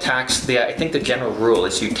 you want to tax I think the general rule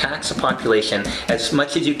is you tax a population as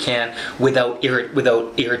much as you can without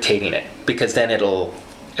irritating it, because then it'll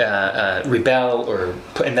rebel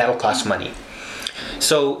and that'll cost money.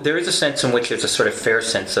 So there is a sense in which there's a sort of fair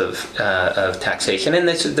sense of taxation, and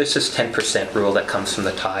there's this 10% rule that comes from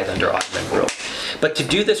the tithe under Ottoman rule. But to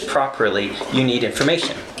do this properly, you need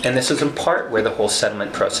information, and this is in part where the whole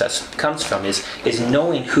settlement process comes from, is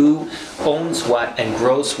knowing who owns what and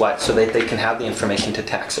grows what, so that they can have the information to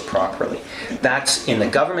tax it properly. That's in the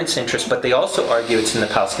government's interest, but they also argue it's in the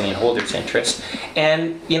Palestinian holders' interest,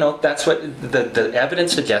 and you know that's what the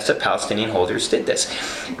evidence suggests that Palestinian holders did this.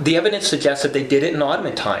 The evidence suggests that they did it in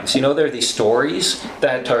Ottoman times. You know, there are these stories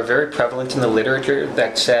that are very prevalent in the literature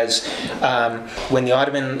that says when the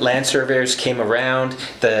Ottoman land surveyors came around,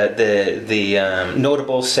 the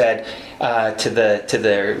notables said to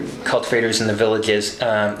their cultivators in the villages,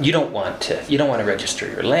 you don't want to register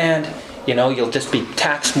your land. You know, you'll just be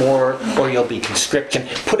taxed more, or you'll be conscription.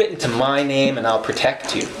 Put it into my name, and I'll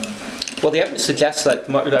protect you. Well, the evidence suggests that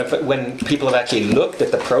when people have actually looked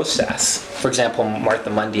at the process, for example,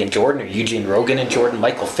 Martha Mundy in Jordan, or Eugene Rogan in Jordan,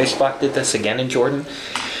 Michael Fischbach did this again in Jordan,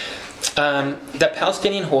 that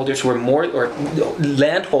Palestinian holders were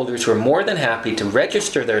landholders were more than happy to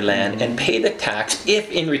register their land and pay the tax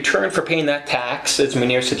if, in return for paying that tax, as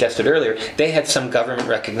Munir suggested earlier, they had some government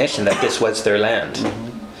recognition that this was their land.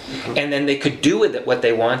 And then they could do with it what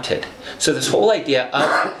they wanted. So this whole idea of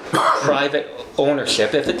private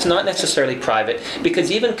ownership, if it's not necessarily private,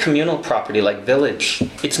 because even communal property like village,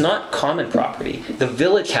 it's not common property. The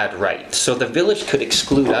village had rights, so the village could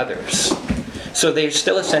exclude others. So there's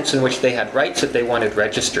still a sense in which they had rights that they wanted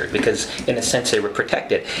registered, because in a sense they were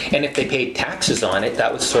protected. And if they paid taxes on it,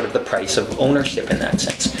 that was sort of the price of ownership in that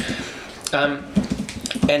sense.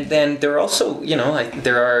 And then there are also, you know,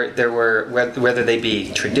 there were whether they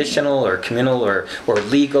be traditional or communal or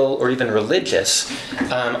legal or even religious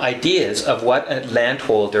ideas of what a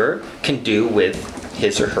landholder can do with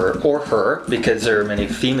his or her, because there are many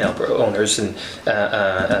female owners and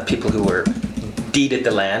people who were deeded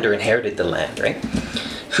the land or inherited the land, right?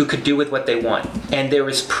 Who could do with what they want. And there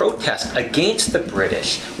was protest against the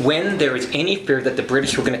British when there was any fear that the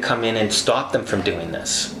British were going to come in and stop them from doing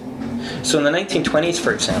this. So in the 1920s,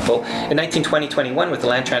 for example, in 1920-21 with the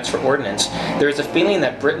Land Transfer Ordinance, there was a feeling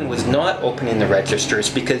that Britain was not opening the registers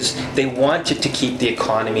because they wanted to keep the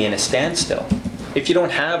economy in a standstill. If you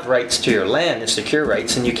don't have rights to your land and secure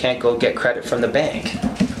rights, then you can't go get credit from the bank.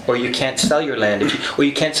 Or you can't sell your land, or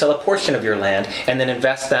you can't sell a portion of your land and then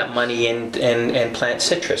invest that money in and plant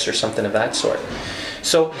citrus or something of that sort.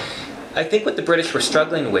 So I think what the British were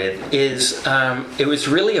struggling with is it was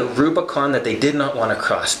really a Rubicon that they did not want to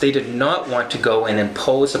cross. They did not want to go and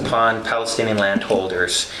impose upon Palestinian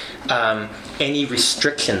landholders any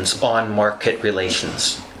restrictions on market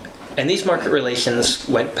relations. And these market relations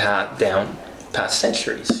went down past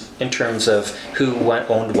centuries in terms of who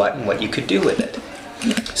owned what and what you could do with it.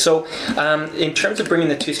 So in terms of bringing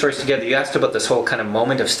the two stories together, you asked about this whole kind of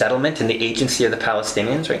moment of settlement and the agency of the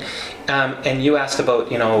Palestinians, right? And you asked about,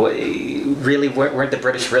 really weren't the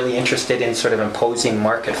British really interested in sort of imposing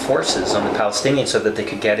market forces on the Palestinians so that they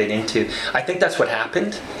could get it into? I think that's what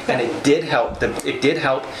happened, and it did help. It did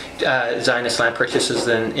help Zionist land purchases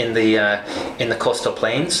in the coastal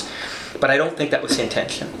plains. But I don't think that was the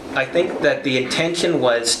intention. I think that the intention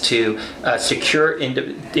was to secure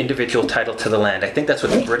individual title to the land. I think that's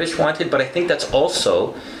what the British wanted, but I think that's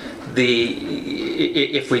also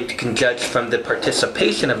if we can judge from the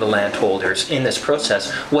participation of the landholders in this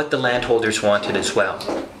process, what the landholders wanted as well.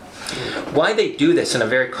 Why they do this in a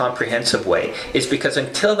very comprehensive way is because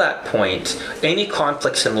until that point, any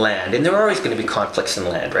conflicts in land, and there are always going to be conflicts in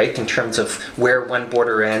land, right, in terms of where one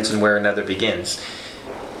border ends and where another begins.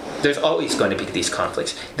 There's always going to be these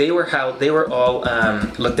conflicts. They were all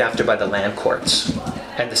looked after by the land courts.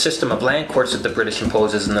 And the system of land courts that the British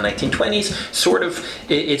imposes in the 1920s,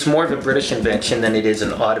 it's more of a British invention than it is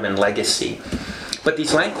an Ottoman legacy. But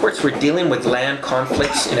these land courts were dealing with land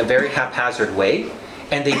conflicts in a very haphazard way.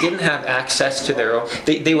 And they didn't have access to their own,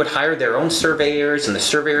 they would hire their own surveyors, and the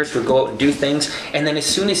surveyors would go out and do things. And then as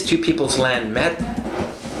soon as two people's land met,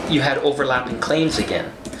 you had overlapping claims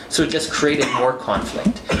again. So it just created more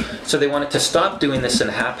conflict. So they wanted to stop doing this in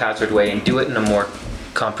a haphazard way and do it in a more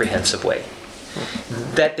comprehensive way.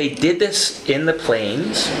 That they did this in the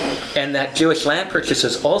plains, and that Jewish land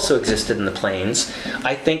purchases also existed in the plains,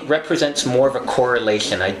 I think represents more of a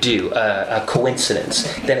correlation, a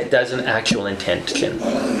coincidence, than it does an actual intention.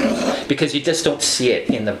 Because you just don't see it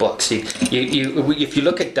in the books. If you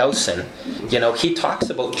look at Dowson, he talks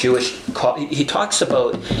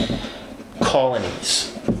about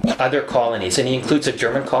colonies, other colonies, and he includes the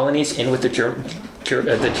German colonies in with the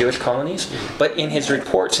Jewish colonies. But in his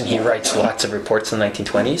reports, and he writes lots of reports in the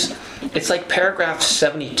 1920s, it's like paragraph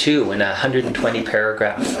 72 in a 120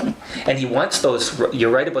 paragraph. And he wants those, you're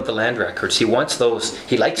right about the land records, he wants those,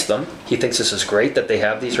 he likes them, he thinks this is great that they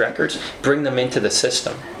have these records, bring them into the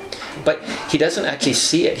system. But he doesn't actually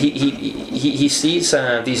see it. He sees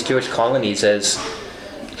these Jewish colonies as,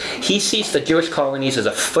 he sees the Jewish colonies as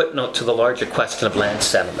a footnote to the larger question of land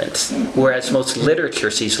settlements, whereas most literature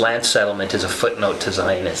sees land settlement as a footnote to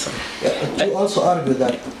Zionism. You also argue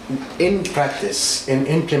that in practice, in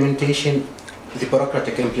implementation, the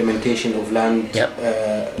bureaucratic implementation of land,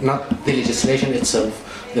 not the legislation itself,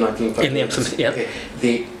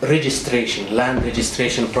 the registration, land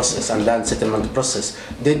registration process and land settlement process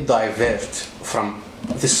did divert from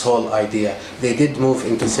this whole idea. They did move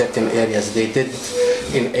into certain areas. They did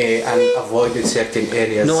and avoided certain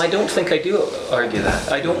areas. No, I don't think I do argue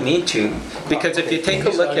that. I don't mean to, because if you take a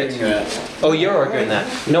look at, you're arguing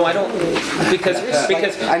that. No, I don't, because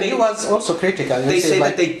and he was also critical. They say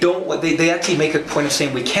that they don't. They actually make a point of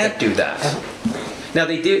saying we can't do that. Now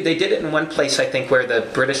they did it in one place, I think, where the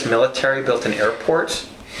British military built an airport.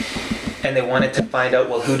 And they wanted to find out,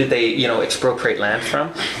 well, who did they, expropriate land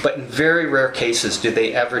from? But in very rare cases do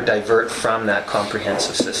they ever divert from that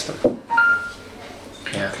comprehensive system.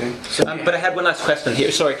 Yeah. Okay. But I had one last question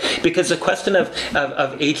here. Sorry, because the question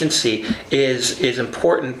of agency is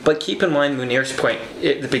important. But keep in mind Munir's point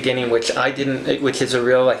at the beginning, which is a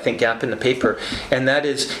real, I think, gap in the paper, and that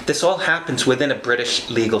is this all happens within a British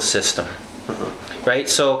legal system. Right.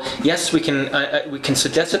 So yes, we can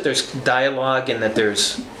suggest that there's dialogue and that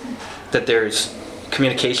there's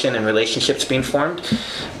communication and relationships being formed,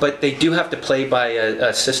 but they do have to play by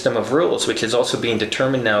a system of rules, which is also being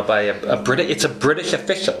determined now by it's a British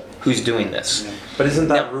official who's doing this. But isn't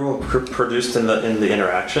that rule produced in the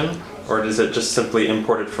interaction, or is it just simply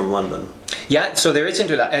imported from London? Yeah, so there is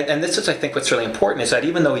and this is, I think, what's really important, is that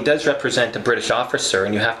even though he does represent a British officer,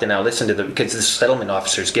 and you have to now listen to because the settlement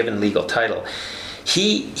officer is given legal title,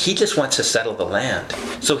 he just wants to settle the land.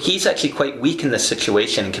 So he's actually quite weak in this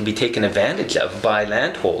situation and can be taken advantage of by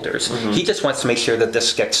landholders. Mm-hmm. He just wants to make sure that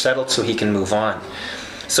this gets settled so he can move on.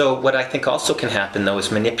 So what I think also can happen, though,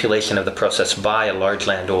 is manipulation of the process by a large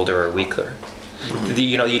landholder or weakler.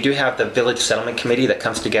 You do have the village settlement committee that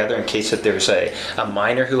comes together in case that there's a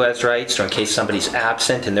minor who has rights, or in case somebody's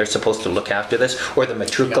absent and they're supposed to look after this, or the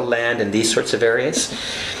Matruka land and these sorts of areas.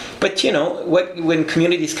 But when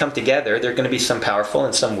communities come together, there are going to be some powerful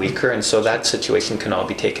and some weaker, and so that situation can all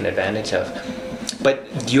be taken advantage of.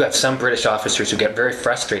 But you have some British officers who get very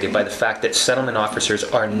frustrated by the fact that settlement officers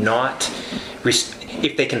are not,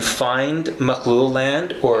 if they can find Makhlul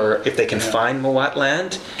land or if they can find Mowat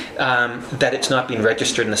land, that it's not being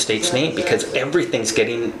registered in the state's name, because everything's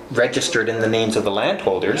getting registered in the names of the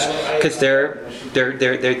landholders, because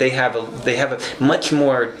they have a much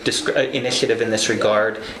more initiative in this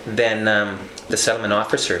regard than the settlement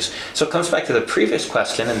officers. So it comes back to the previous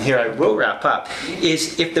question, and here I will wrap up,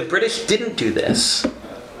 is if the British didn't do this,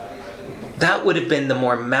 that would have been the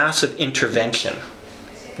more massive intervention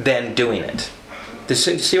than doing it.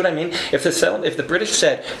 See what I mean? If the British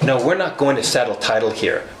said, no, we're not going to settle title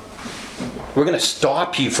here, we're going to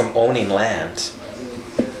stop you from owning land.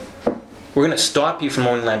 We're going to stop you from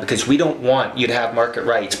owning land because we don't want you to have market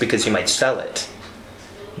rights because you might sell it.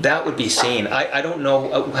 That would be seen. I don't know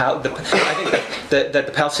how. I think that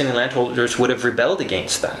the Palestinian landholders would have rebelled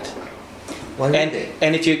against that.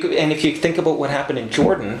 And if you think about what happened in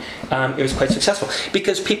Jordan, it was quite successful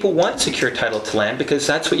because people want secure title to land because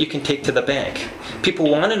that's what you can take to the bank. People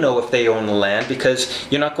want to know if they own the land because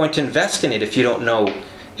you're not going to invest in it if you don't know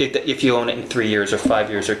if you own it in 3 years or 5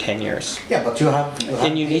 years or 10 years. Yeah, but you have the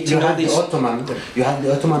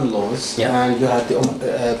Ottoman laws, and you have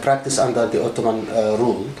the practice under the Ottoman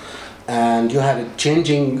rule, and you have it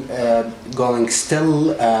changing, going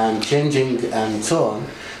still and changing and so on.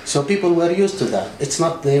 So people were used to that. It's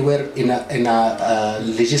not they were in a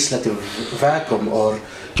legislative vacuum or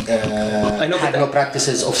had no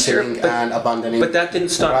practices of selling and abandoning. But that didn't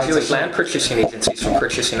stop Jewish land purchasing agencies from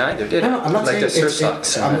purchasing either, did it? No, I'm not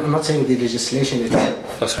I'm not saying the legislation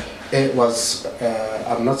itself. Oh, sorry. It was.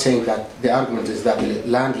 I'm not saying that the argument is that the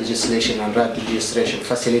land legislation and right registration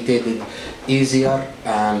facilitated easier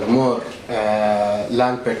and more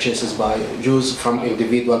land purchases by Jews from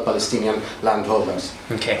individual Palestinian landholders.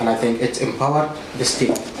 Okay. And I think it empowered the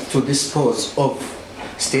state to dispose of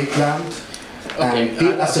state land and be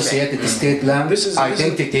associated with state land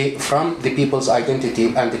identity from the people's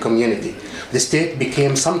identity and the community. The state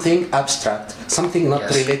became something abstract, something not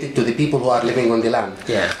related to the people who are living on the land.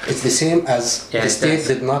 Yeah. It's the same as the state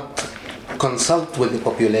did not consult with the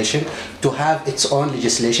population to have its own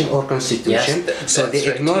legislation or constitution. So they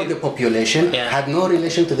ignored the population, had no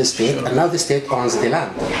relation to the state, and now the state owns the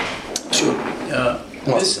land. Sure.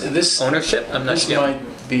 This ownership, I'm not sure.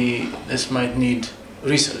 This might need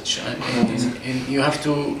research. You have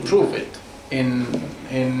to prove it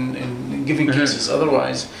in giving cases.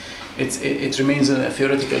 Otherwise, it remains a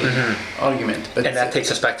theoretical argument. But and that takes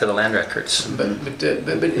us back to the land records. But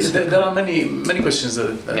there are many questions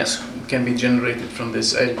that can be generated from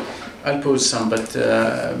this. I'll pose some, but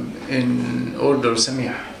in order,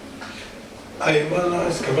 Samih. I want to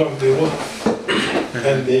ask about the Waqf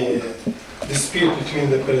and the dispute between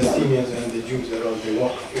the Palestinians and the Jews around the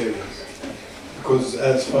Waqf areas. Because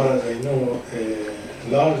as far as I know,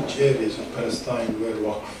 large areas of Palestine were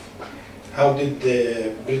Waqf. How did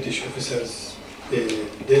the British officers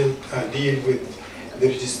deal with the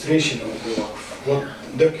registration of the Waqf? What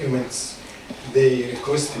documents they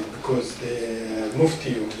requested? Because the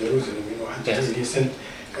Mufti of Jerusalem, he sent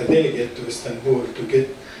a delegate to Istanbul to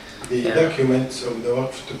get the documents of the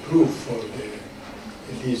Waqf to prove for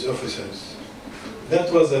these officers.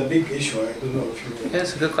 That was a big issue. I don't know if you...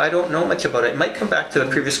 Yes, I don't know much about it. It might come back to the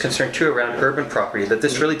previous concern too around urban property, that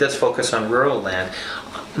this really does focus on rural land.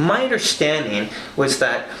 My understanding was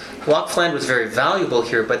that Waqf land was very valuable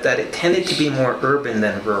here, but that it tended to be more urban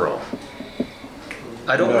than rural.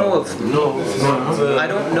 I don't know of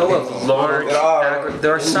large.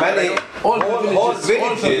 There are some. All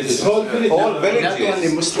villages,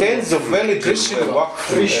 tens of villages were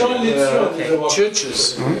Waqf.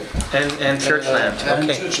 Churches. And church land. And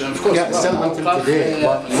church, of course. Still until today.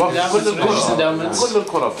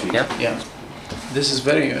 Yeah. This is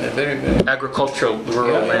very agricultural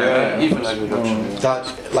rural land. Even agricultural.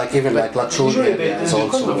 Even Latun area is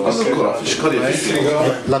also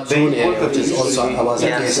Latun area, which is also was a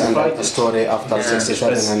case and a story after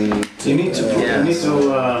 67 and you need to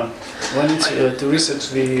research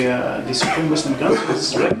the Supreme Muslim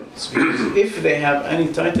Council's records, because if they have any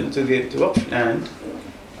title to Waqf land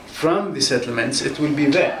from the settlements, it will be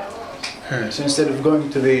there. So instead of going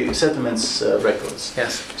to the settlements records.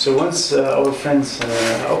 Yes. So once our friends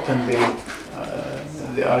open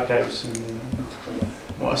the archives in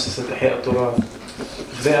Muassasat Ihya al-Turath,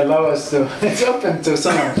 They allow us to. It's open to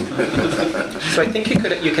someone. So I think you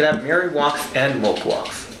could have Mary Waqf and Mulk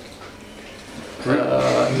Waqf.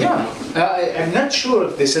 Yeah, I'm not sure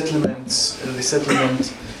if the settlement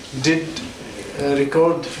did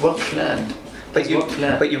record Waqf land. But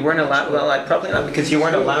you weren't allowed. Well, probably not, because you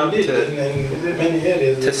weren't allowed in to many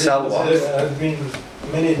areas to sell Waqf. There have been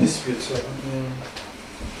many disputes.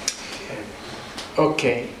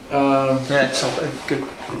 Okay. Yeah, it's good.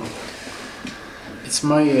 It's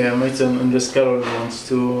my turn, unless Carol wants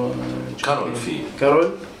to. Carol fee.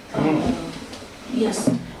 Carol. Yes.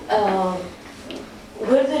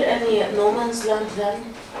 Were there any no man's land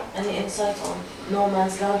then? Any insight on no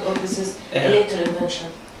man's land, or this is a later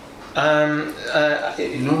invention?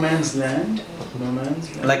 No man's land. No man's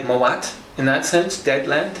land. Like Mawat, in that sense, dead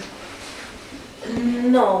land.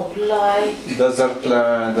 No, like Desert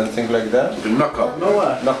land and things like that. بالنقب.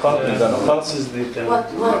 Naqab is an This is the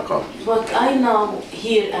what I know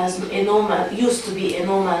here as a no man used to be a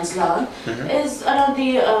no man's land is around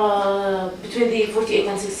the between the 48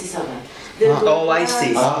 and 67. Oh, I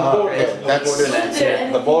see. Okay. That's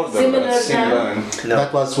the border, similar same land? land. No.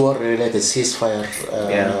 that was war-related ceasefire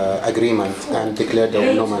agreement and declared the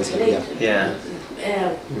no man's land. Yeah.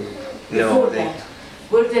 Yeah. Before No, that,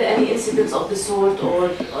 were there any incidents of the sort or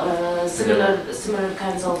similar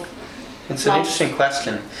kinds of? It's an interesting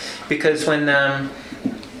question, because when the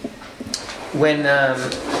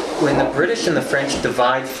British and the French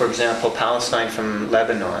divide, for example, Palestine from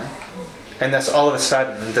Lebanon, and that's all of a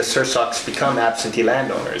sudden the Sursoks become absentee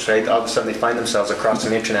landowners, right? All of a sudden they find themselves across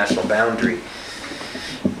an international boundary,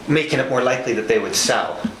 making it more likely that they would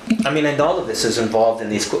sell. I mean, and all of this is involved in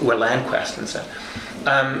these land questions.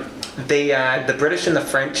 The British and the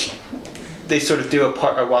French, they sort of do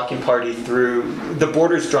a walking party through, the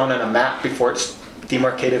border's drawn on a map before it's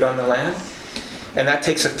demarcated on the land. And that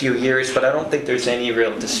takes a few years, but I don't think there's any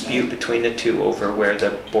real dispute between the two over where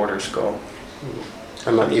the borders go.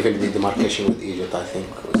 And not even the demarcation with Egypt, I think.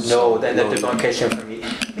 No, then the demarcation from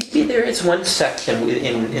Egypt. Maybe there is one section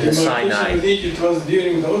in the Sinai. With Egypt was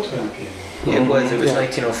during the Ottoman period. It was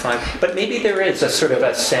 1905. But maybe there is a sort of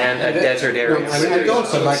a desert area. And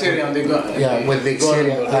also like with the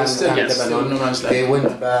Syria and Yes. Lebanon, they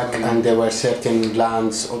went back and there were certain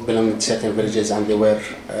lands belonging to certain villages and they were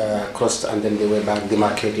crossed and then they were back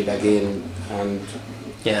demarcated again, and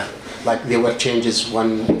Yeah. like there were changes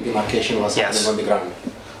when demarcation was Yes. happening on the ground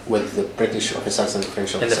with the British officers and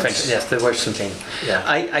French officers. In the French, yes, there were some changes. Yeah.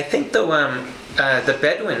 I think though the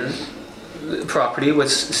Bedouin property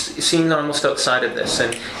seemed almost outside of this,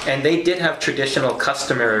 and they did have traditional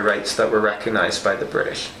customary rights that were recognized by the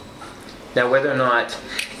British. Now, whether or not,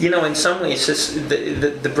 in some ways,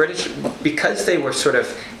 the British, because they were sort of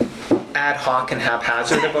ad hoc and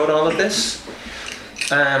haphazard about all of this,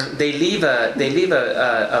 they leave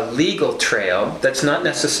a legal trail that's not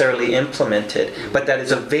necessarily implemented, but that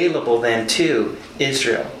is available then to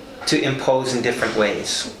Israel to impose in different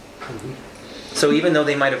ways. So even though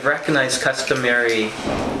they might have recognized customary,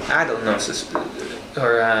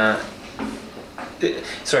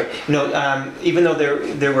 even though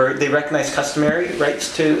they recognized customary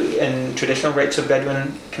rights to and traditional rights of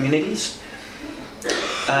Bedouin communities,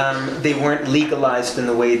 they weren't legalized in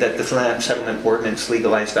the way that the land settlement ordinance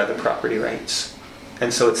legalized other property rights.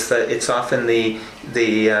 And so it's often the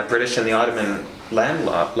British and the Ottoman land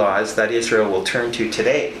laws that Israel will turn to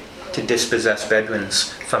today to dispossess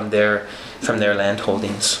Bedouins from their land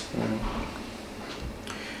holdings.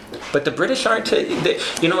 But the British aren't,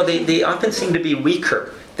 they often seem to be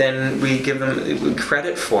weaker than we give them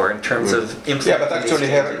credit for in terms of implementing. Yeah, but actually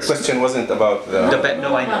her question wasn't about the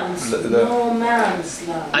No, I know. No man's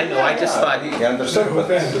land. I know, I just thought... You understand? But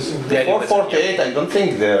before 48, I don't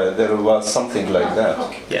think there was something like that.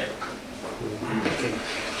 Yeah. Okay.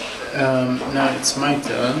 Now it's my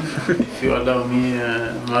turn, if you allow me,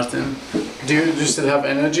 Martin. Do you still have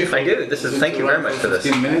energy? I do. Thank you very much for this.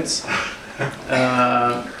 15 minutes.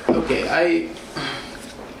 Okay,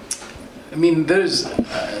 I mean, there's,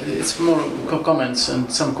 it's more comments and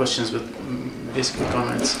some questions, but basically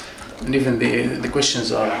comments, and even the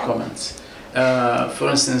questions are comments. For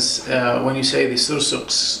instance, when you say the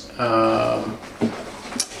Sursoks,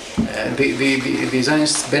 the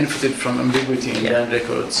Zionists benefited from ambiguity in land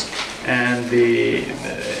records, and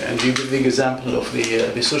you give the example of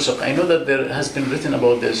the Sursok. I know that there has been written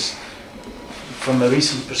about this from a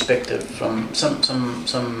recent perspective, from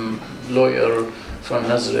some lawyer from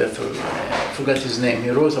Nazareth, or I forgot his name. He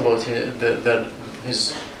wrote about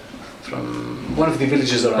his from one of the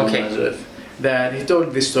villages around Nazareth. That he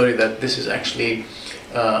told the story that this is actually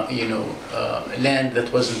land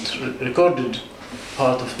that wasn't recorded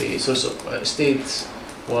part of the source of estate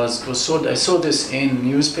was sold. I saw this in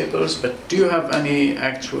newspapers, but do you have any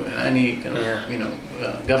kind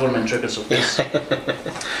of government records of this?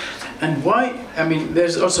 And why? I mean,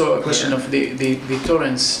 there's also a question of the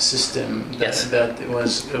torrents system that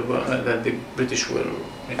the British were.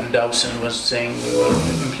 Dawson was saying we were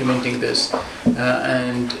implementing this,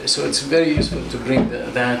 and so it's very useful to bring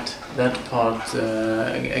that part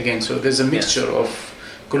again. So there's a mixture of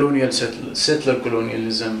colonial settler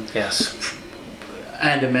colonialism,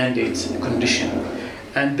 and a mandate condition.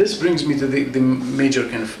 And this brings me to the major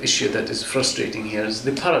kind of issue that is frustrating here is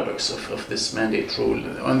the paradox of this mandate rule.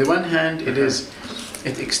 On the one hand, it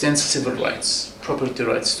extends civil rights, property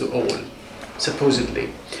rights to all, supposedly.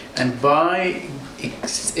 And by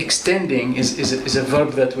extending is a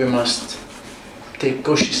verb that we must take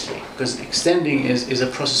cautiously, because extending is a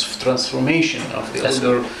process of transformation of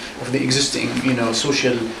the existing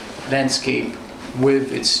social landscape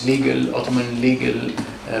with its Ottoman legal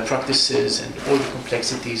practices and all the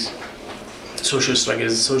complexities, social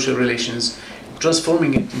struggles, social relations,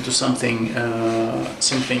 transforming it into something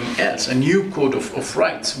else, a new code of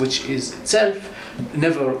rights, which is itself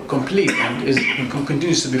never complete and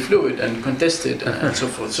continues to be fluid and contested and so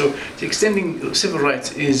forth. So extending civil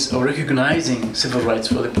rights or recognizing civil rights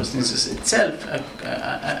for the Palestinians is itself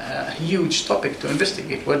a huge topic to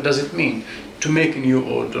investigate. What does it mean to make a new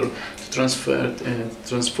order, to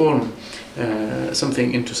transform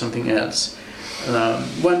something into something else?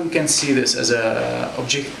 One can see this as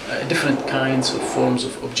different kinds of forms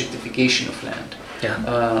of objectification of land.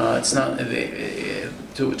 It's not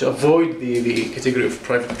to avoid the category of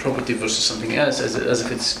private property versus something else as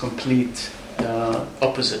if it's complete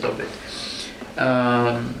opposite of it.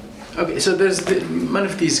 Okay, so there's one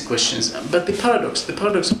of these questions, but the paradox of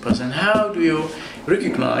Palestine. How do you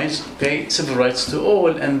recognize civil rights to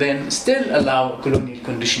all and then still allow a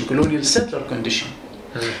colonial settler condition?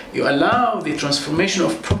 You allow the transformation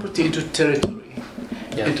of property into territory,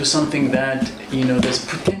 into something that there's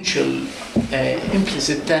potential,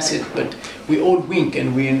 implicit, tacit, but we all wink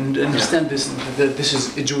and we understand that this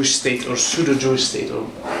is a Jewish state or pseudo-Jewish state or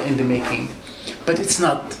in the making, but it's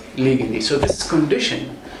not legally. So this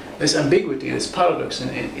condition, this ambiguity, this paradox,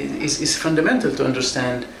 is fundamental to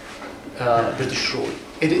understand British rule.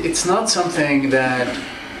 It's not something that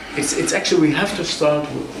it's actually we have to start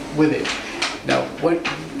with it. Now, when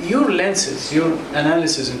your analysis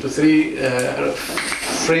into three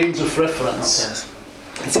frames of reference,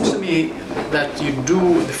 it seems to me that you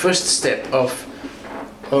do the first step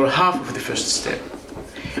or half of the first step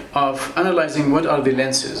of analyzing what are the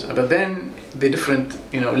lenses, but then the different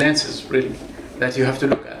lenses really that you have to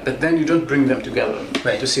look at, but then you don't bring them together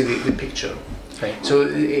to see the picture. So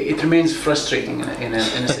it remains frustrating in a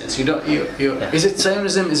sense. Is it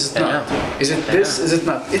Zionism? Is it not? Is it this? Is it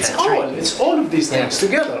not? It's all of these things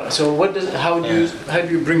together. So how do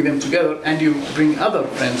you bring them together, and you bring other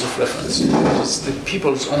frames of reference, which is the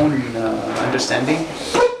people's own understanding,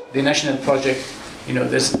 the national project.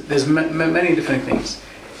 There's many different things.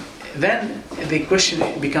 Then the question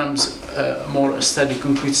becomes more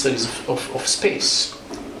concrete studies of space.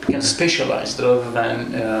 Become specialized rather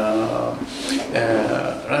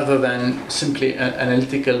than simply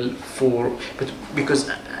analytical because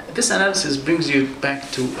this analysis brings you back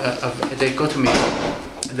to a dichotomy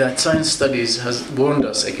that science studies has warned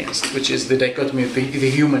us against, which is the dichotomy of the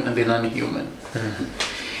human and the non-human.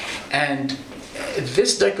 And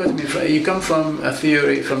this dichotomy, you come from a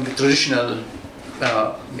theory, from the traditional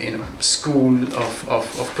school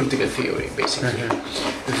of political theory, basically,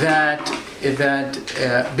 that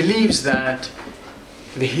believes that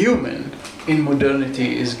the human in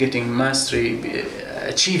modernity is getting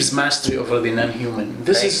achieves mastery over the non-human.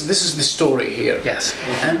 This is the story here. Yes.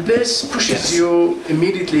 And this pushes you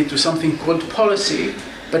immediately to something called policy,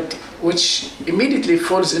 but which immediately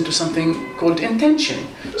falls into something called intention.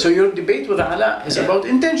 So your debate with Ala is about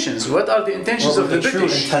intentions. What are the intentions of the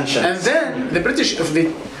British? And then the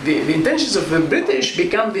intentions of the British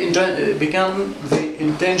become the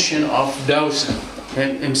intention of Dawson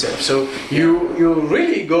himself. So you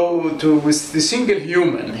really go with the single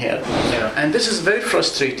human here, and this is very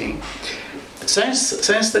frustrating. Science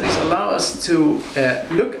studies allow us to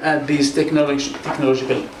look at these technology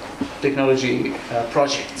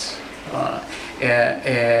projects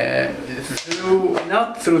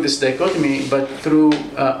not through this dichotomy, but through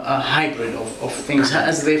a hybrid of things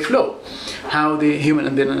as they flow, how the human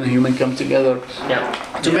and the non-human come together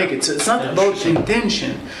to make it. So it's not about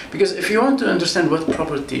intention, because if you want to understand what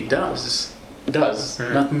property does,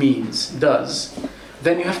 not means, does,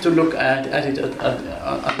 then you have to look at it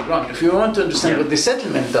on the ground. If you want to understand what the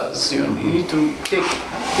settlement does, you need to take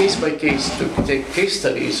case by case, to take case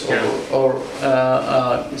studies or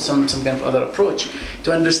some kind of other approach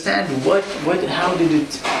to understand how did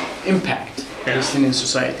it impact Palestinian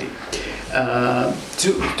society.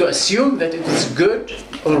 To assume that it is good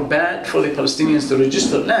or bad for the Palestinians to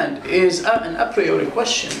register land is an a priori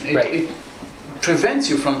question. It prevents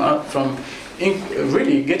you from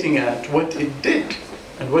really getting at what it did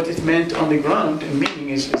and what it meant on the ground. And meaning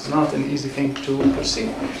is not an easy thing to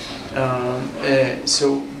perceive.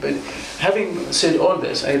 But having said all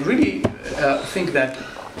this, I really think that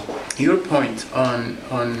your point on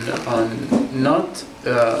not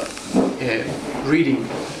reading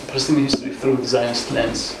Palestinian history through the Zionist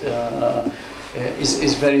lens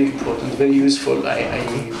is very important, very useful.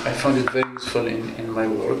 I found it very useful in my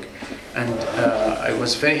work, and I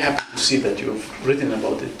was very happy to see that you've written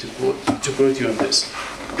about it, to quote you on this.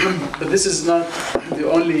 But this is not the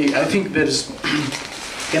only. I think there's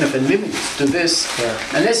kind of a limit to this,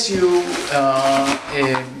 unless you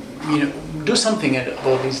do something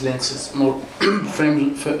about these lenses, more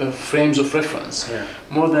frames of reference,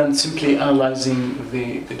 more than simply analyzing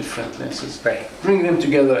the different lenses. Bring them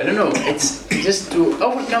together. I don't know. It's just to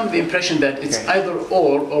overcome the impression that it's either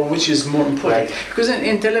or which is more important. Because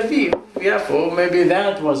in Tel Aviv, Yafo, maybe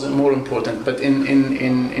that was more important, but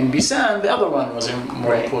in Bisan, the other one was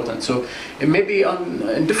more important. So maybe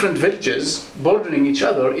in different villages bordering each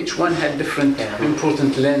other, each one had different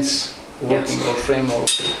important lens working or frame or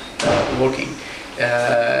working.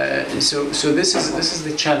 So this is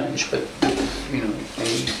the challenge. But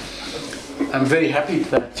I'm very happy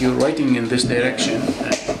that you're writing in this direction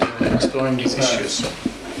and exploring these issues.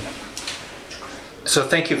 So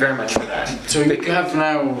thank you very much for that. So you have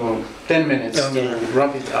now 10 minutes to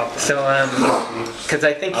wrap it up. So, because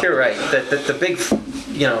I think you're right, that the big,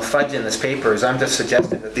 fudge in this paper is I'm just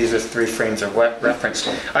suggesting that these are 3 frames of reference.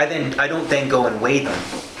 I don't then go and weigh them.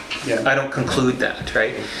 I don't conclude that,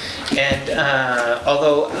 right? And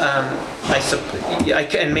although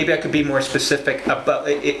and maybe I could be more specific about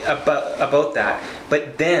that,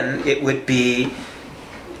 but then it would be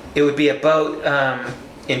about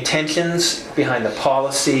intentions behind the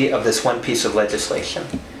policy of this one piece of legislation,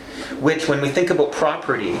 which, when we think about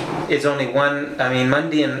property, is only one. I mean,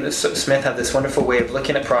 Mundy and Smith have this wonderful way of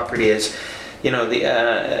looking at property as,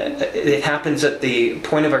 it happens at the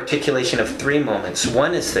point of articulation of 3 moments.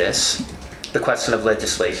 One is this, the question of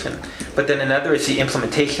legislation, but then another is the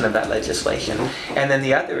implementation of that legislation, and then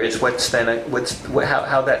the other is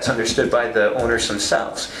how that's understood by the owners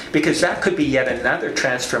themselves, because that could be yet another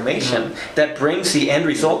transformation that brings the end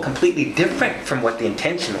result completely different from what the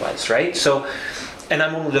intention was, right? So, and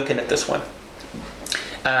I'm only looking at this one.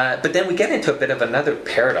 But then we get into a bit of another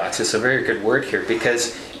paradox. It's a very good word here,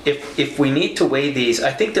 because if we need to weigh these,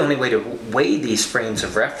 I think the only way to weigh these frames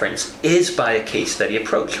of reference is by a case study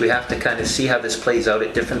approach. We have to kind of see how this plays out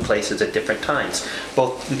at different places at different times,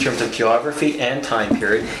 both in terms of geography and time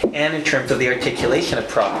period, and in terms of the articulation of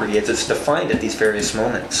property as it's defined at these various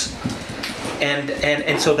moments.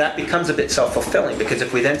 And so that becomes a bit self-fulfilling, because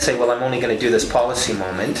if we then say, well, I'm only going to do this policy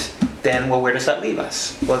moment, then, well, where does that leave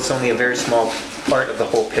us? Well, it's only a very small part of the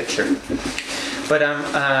whole picture. But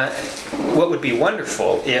what would be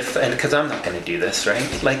wonderful if, and because I'm not going to do this,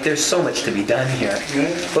 right? Like, there's so much to be done here.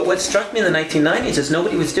 But what struck me in the 1990s is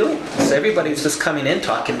nobody was doing this. Everybody was just coming in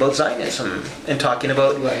talking about Zionism and talking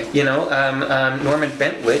about, Norman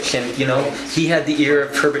Bentwich, and, he had the ear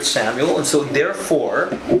of Herbert Samuel, and so therefore,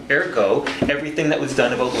 ergo, everything that was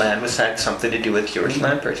done about land had something to do with Jewish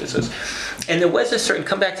land purchases. And there was a certain,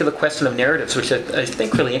 come back to the question of narratives, which I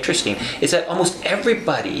think really interesting, is that almost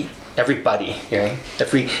everybody, right?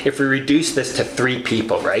 If we reduce this to 3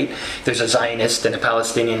 people, right? There's a Zionist and a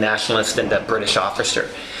Palestinian nationalist and a British officer.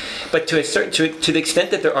 But to the extent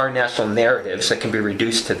that there are national narratives that can be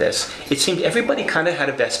reduced to this, it seemed everybody kind of had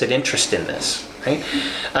a vested interest in this, right?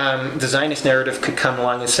 The Zionist narrative could come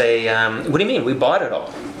along and say, what do you mean? We bought it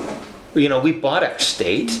all. We bought our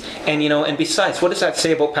state, and besides, what does that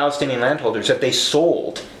say about Palestinian landholders if they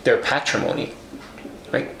sold their patrimony,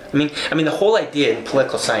 right? I mean, the whole idea in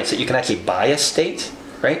political science that you can actually buy a state,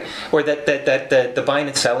 right? Or that the buying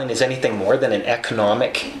and selling is anything more than an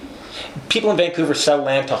economic. People in Vancouver sell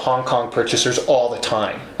land to Hong Kong purchasers all the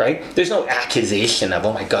time, right? There's no accusation of,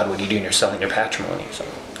 oh my God, what are you doing? You're selling your patrimony. So,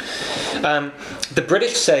 The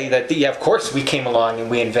British say that, yeah, of course we came along and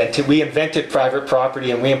we invented private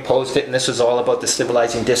property and we imposed it, and this was all about the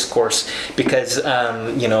civilizing discourse because,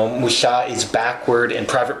 Musha is backward and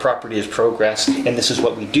private property is progress, and this is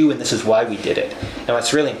what we do and this is why we did it. Now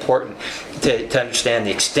it's really important to understand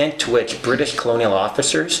the extent to which British colonial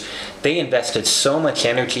officers, they invested so much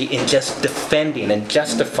energy in just defending and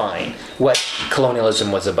justifying what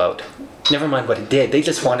colonialism was about. Never mind what it did. They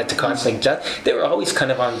just wanted to constantly they were always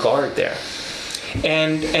kind of on guard there.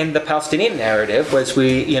 And the Palestinian narrative was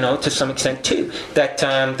to some extent too, that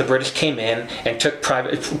the British came in and took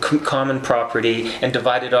common property and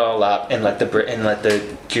divided it all up and let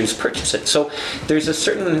the Jews purchase it. So there's a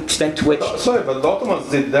certain extent to which. Sorry, but the Ottomans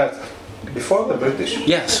did that before the British.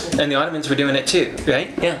 Yes, and the Ottomans were doing it too,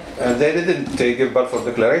 right? Yeah. And they didn't give Balfour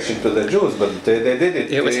Declaration to the Jews, but they did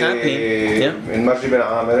it. It was happening. Yeah. In Marji bin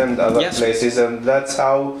Amir and other places, and that's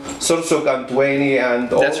how Sursuk and Tuwaini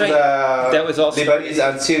and all the Lebanese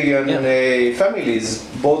and Syrian families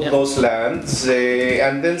bought those lands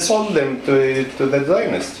and then sold them to the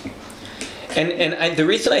dynasty. And the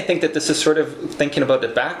reason I think that this is sort of thinking about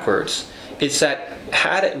it backwards is that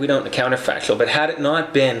we don't counterfactual, but had it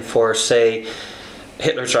not been for, say,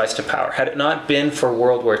 Hitler's rise to power, had it not been for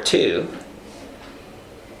World War II,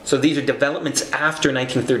 so these are developments after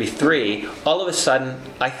 1933, all of a sudden,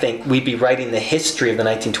 I think we'd be writing the history of the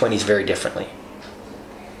 1920s very differently.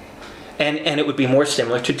 And it would be more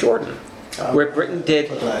similar to Jordan, where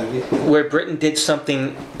Britain did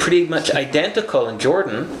something pretty much identical in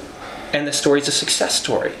Jordan, and the story's a success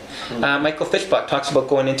story. Michael Fischbach talks about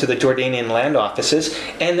going into the Jordanian land offices,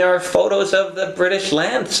 and there are photos of the British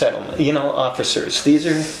land settlement, officers. These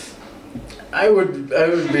are. I would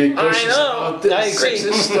be cautious about this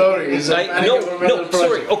success stories. Sorry.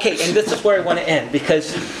 Okay, and this is where I want to end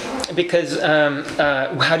because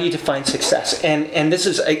how do you define success? And this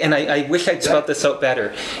is, and I wish I'd spelled this out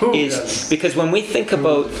better. Because when we think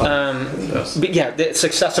about the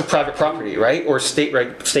success of private property, right, or state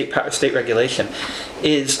regulation,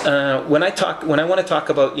 is when I want to talk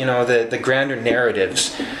about the grander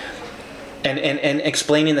narratives. And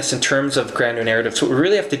explaining this in terms of grander narratives, what we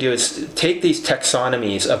really have to do is take these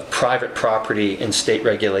taxonomies of private property and state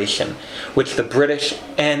regulation, which the British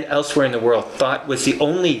and elsewhere in the world thought was the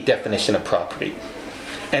only definition of property,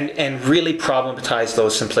 and really problematize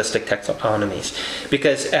those simplistic taxonomies.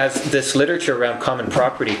 Because as this literature around common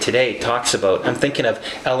property today talks about, I'm thinking of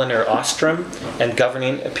Elinor Ostrom and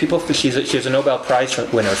governing people. She was a Nobel Prize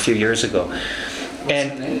winner a few years ago.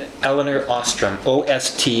 And Elinor Ostrom,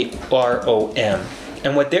 Ostrom.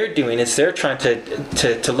 And what they're doing is they're trying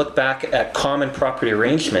to look back at common property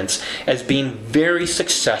arrangements as being very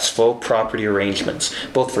successful property arrangements,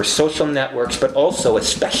 both for social networks, but also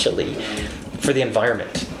especially for the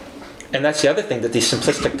environment. And that's the other thing that these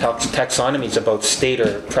simplistic taxonomies about state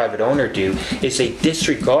or private owner do, is they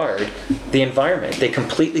disregard the environment. They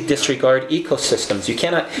completely disregard ecosystems. You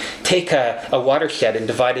cannot take a watershed and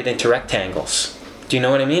divide it into rectangles. Do you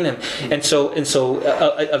know what I mean? And so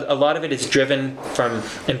a lot of it is driven from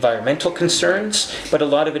environmental concerns, but a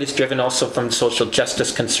lot of it is driven also from social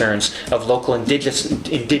justice concerns of local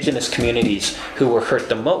indigenous communities who were hurt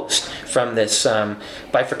the most from this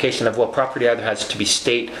bifurcation of, well, property either has to be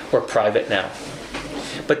state or private now.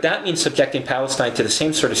 But that means subjecting Palestine to the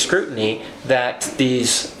same sort of scrutiny that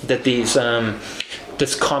this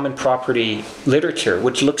common property literature,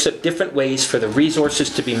 which looks at different ways for the resources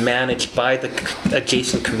to be managed by the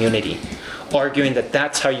adjacent community, arguing that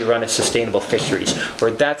that's how you run a sustainable fisheries, or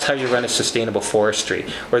that's how you run a sustainable forestry,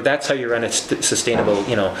 or that's how you run a sustainable,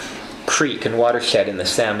 creek and watershed and the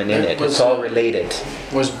salmon in it. It's all related.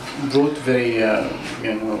 Was brought very,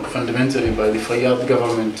 fundamentally by the Fayyad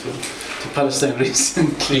government to Palestine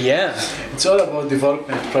recently. Yeah. It's all about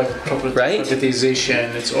development, private property,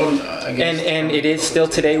 privatization. It's all against. And it is still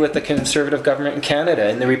today with the Conservative government in Canada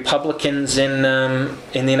and the Republicans in the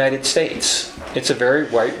United States. It's a very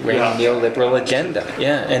right-wing neoliberal agenda.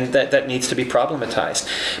 Yeah, and that needs to be problematized.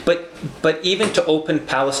 But even to open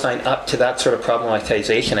Palestine up to that sort of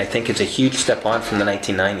problematization, I think is a huge step on from the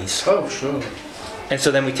 1990s. Oh, sure. And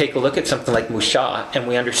so then we take a look at something like Musha, and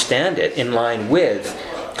we understand it in line with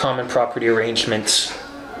common property arrangements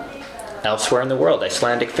elsewhere in the world,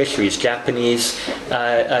 Icelandic fisheries, Japanese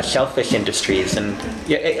shellfish industries, and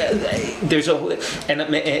there's a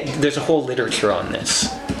whole literature on this.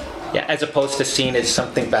 Yeah, as opposed to seen as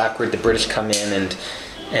something backward, the British come in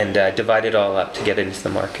and divide it all up to get it into the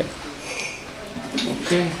market.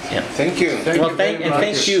 Okay. Yeah. Thank you.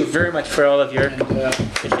 Thank you very much for all of your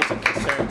issues.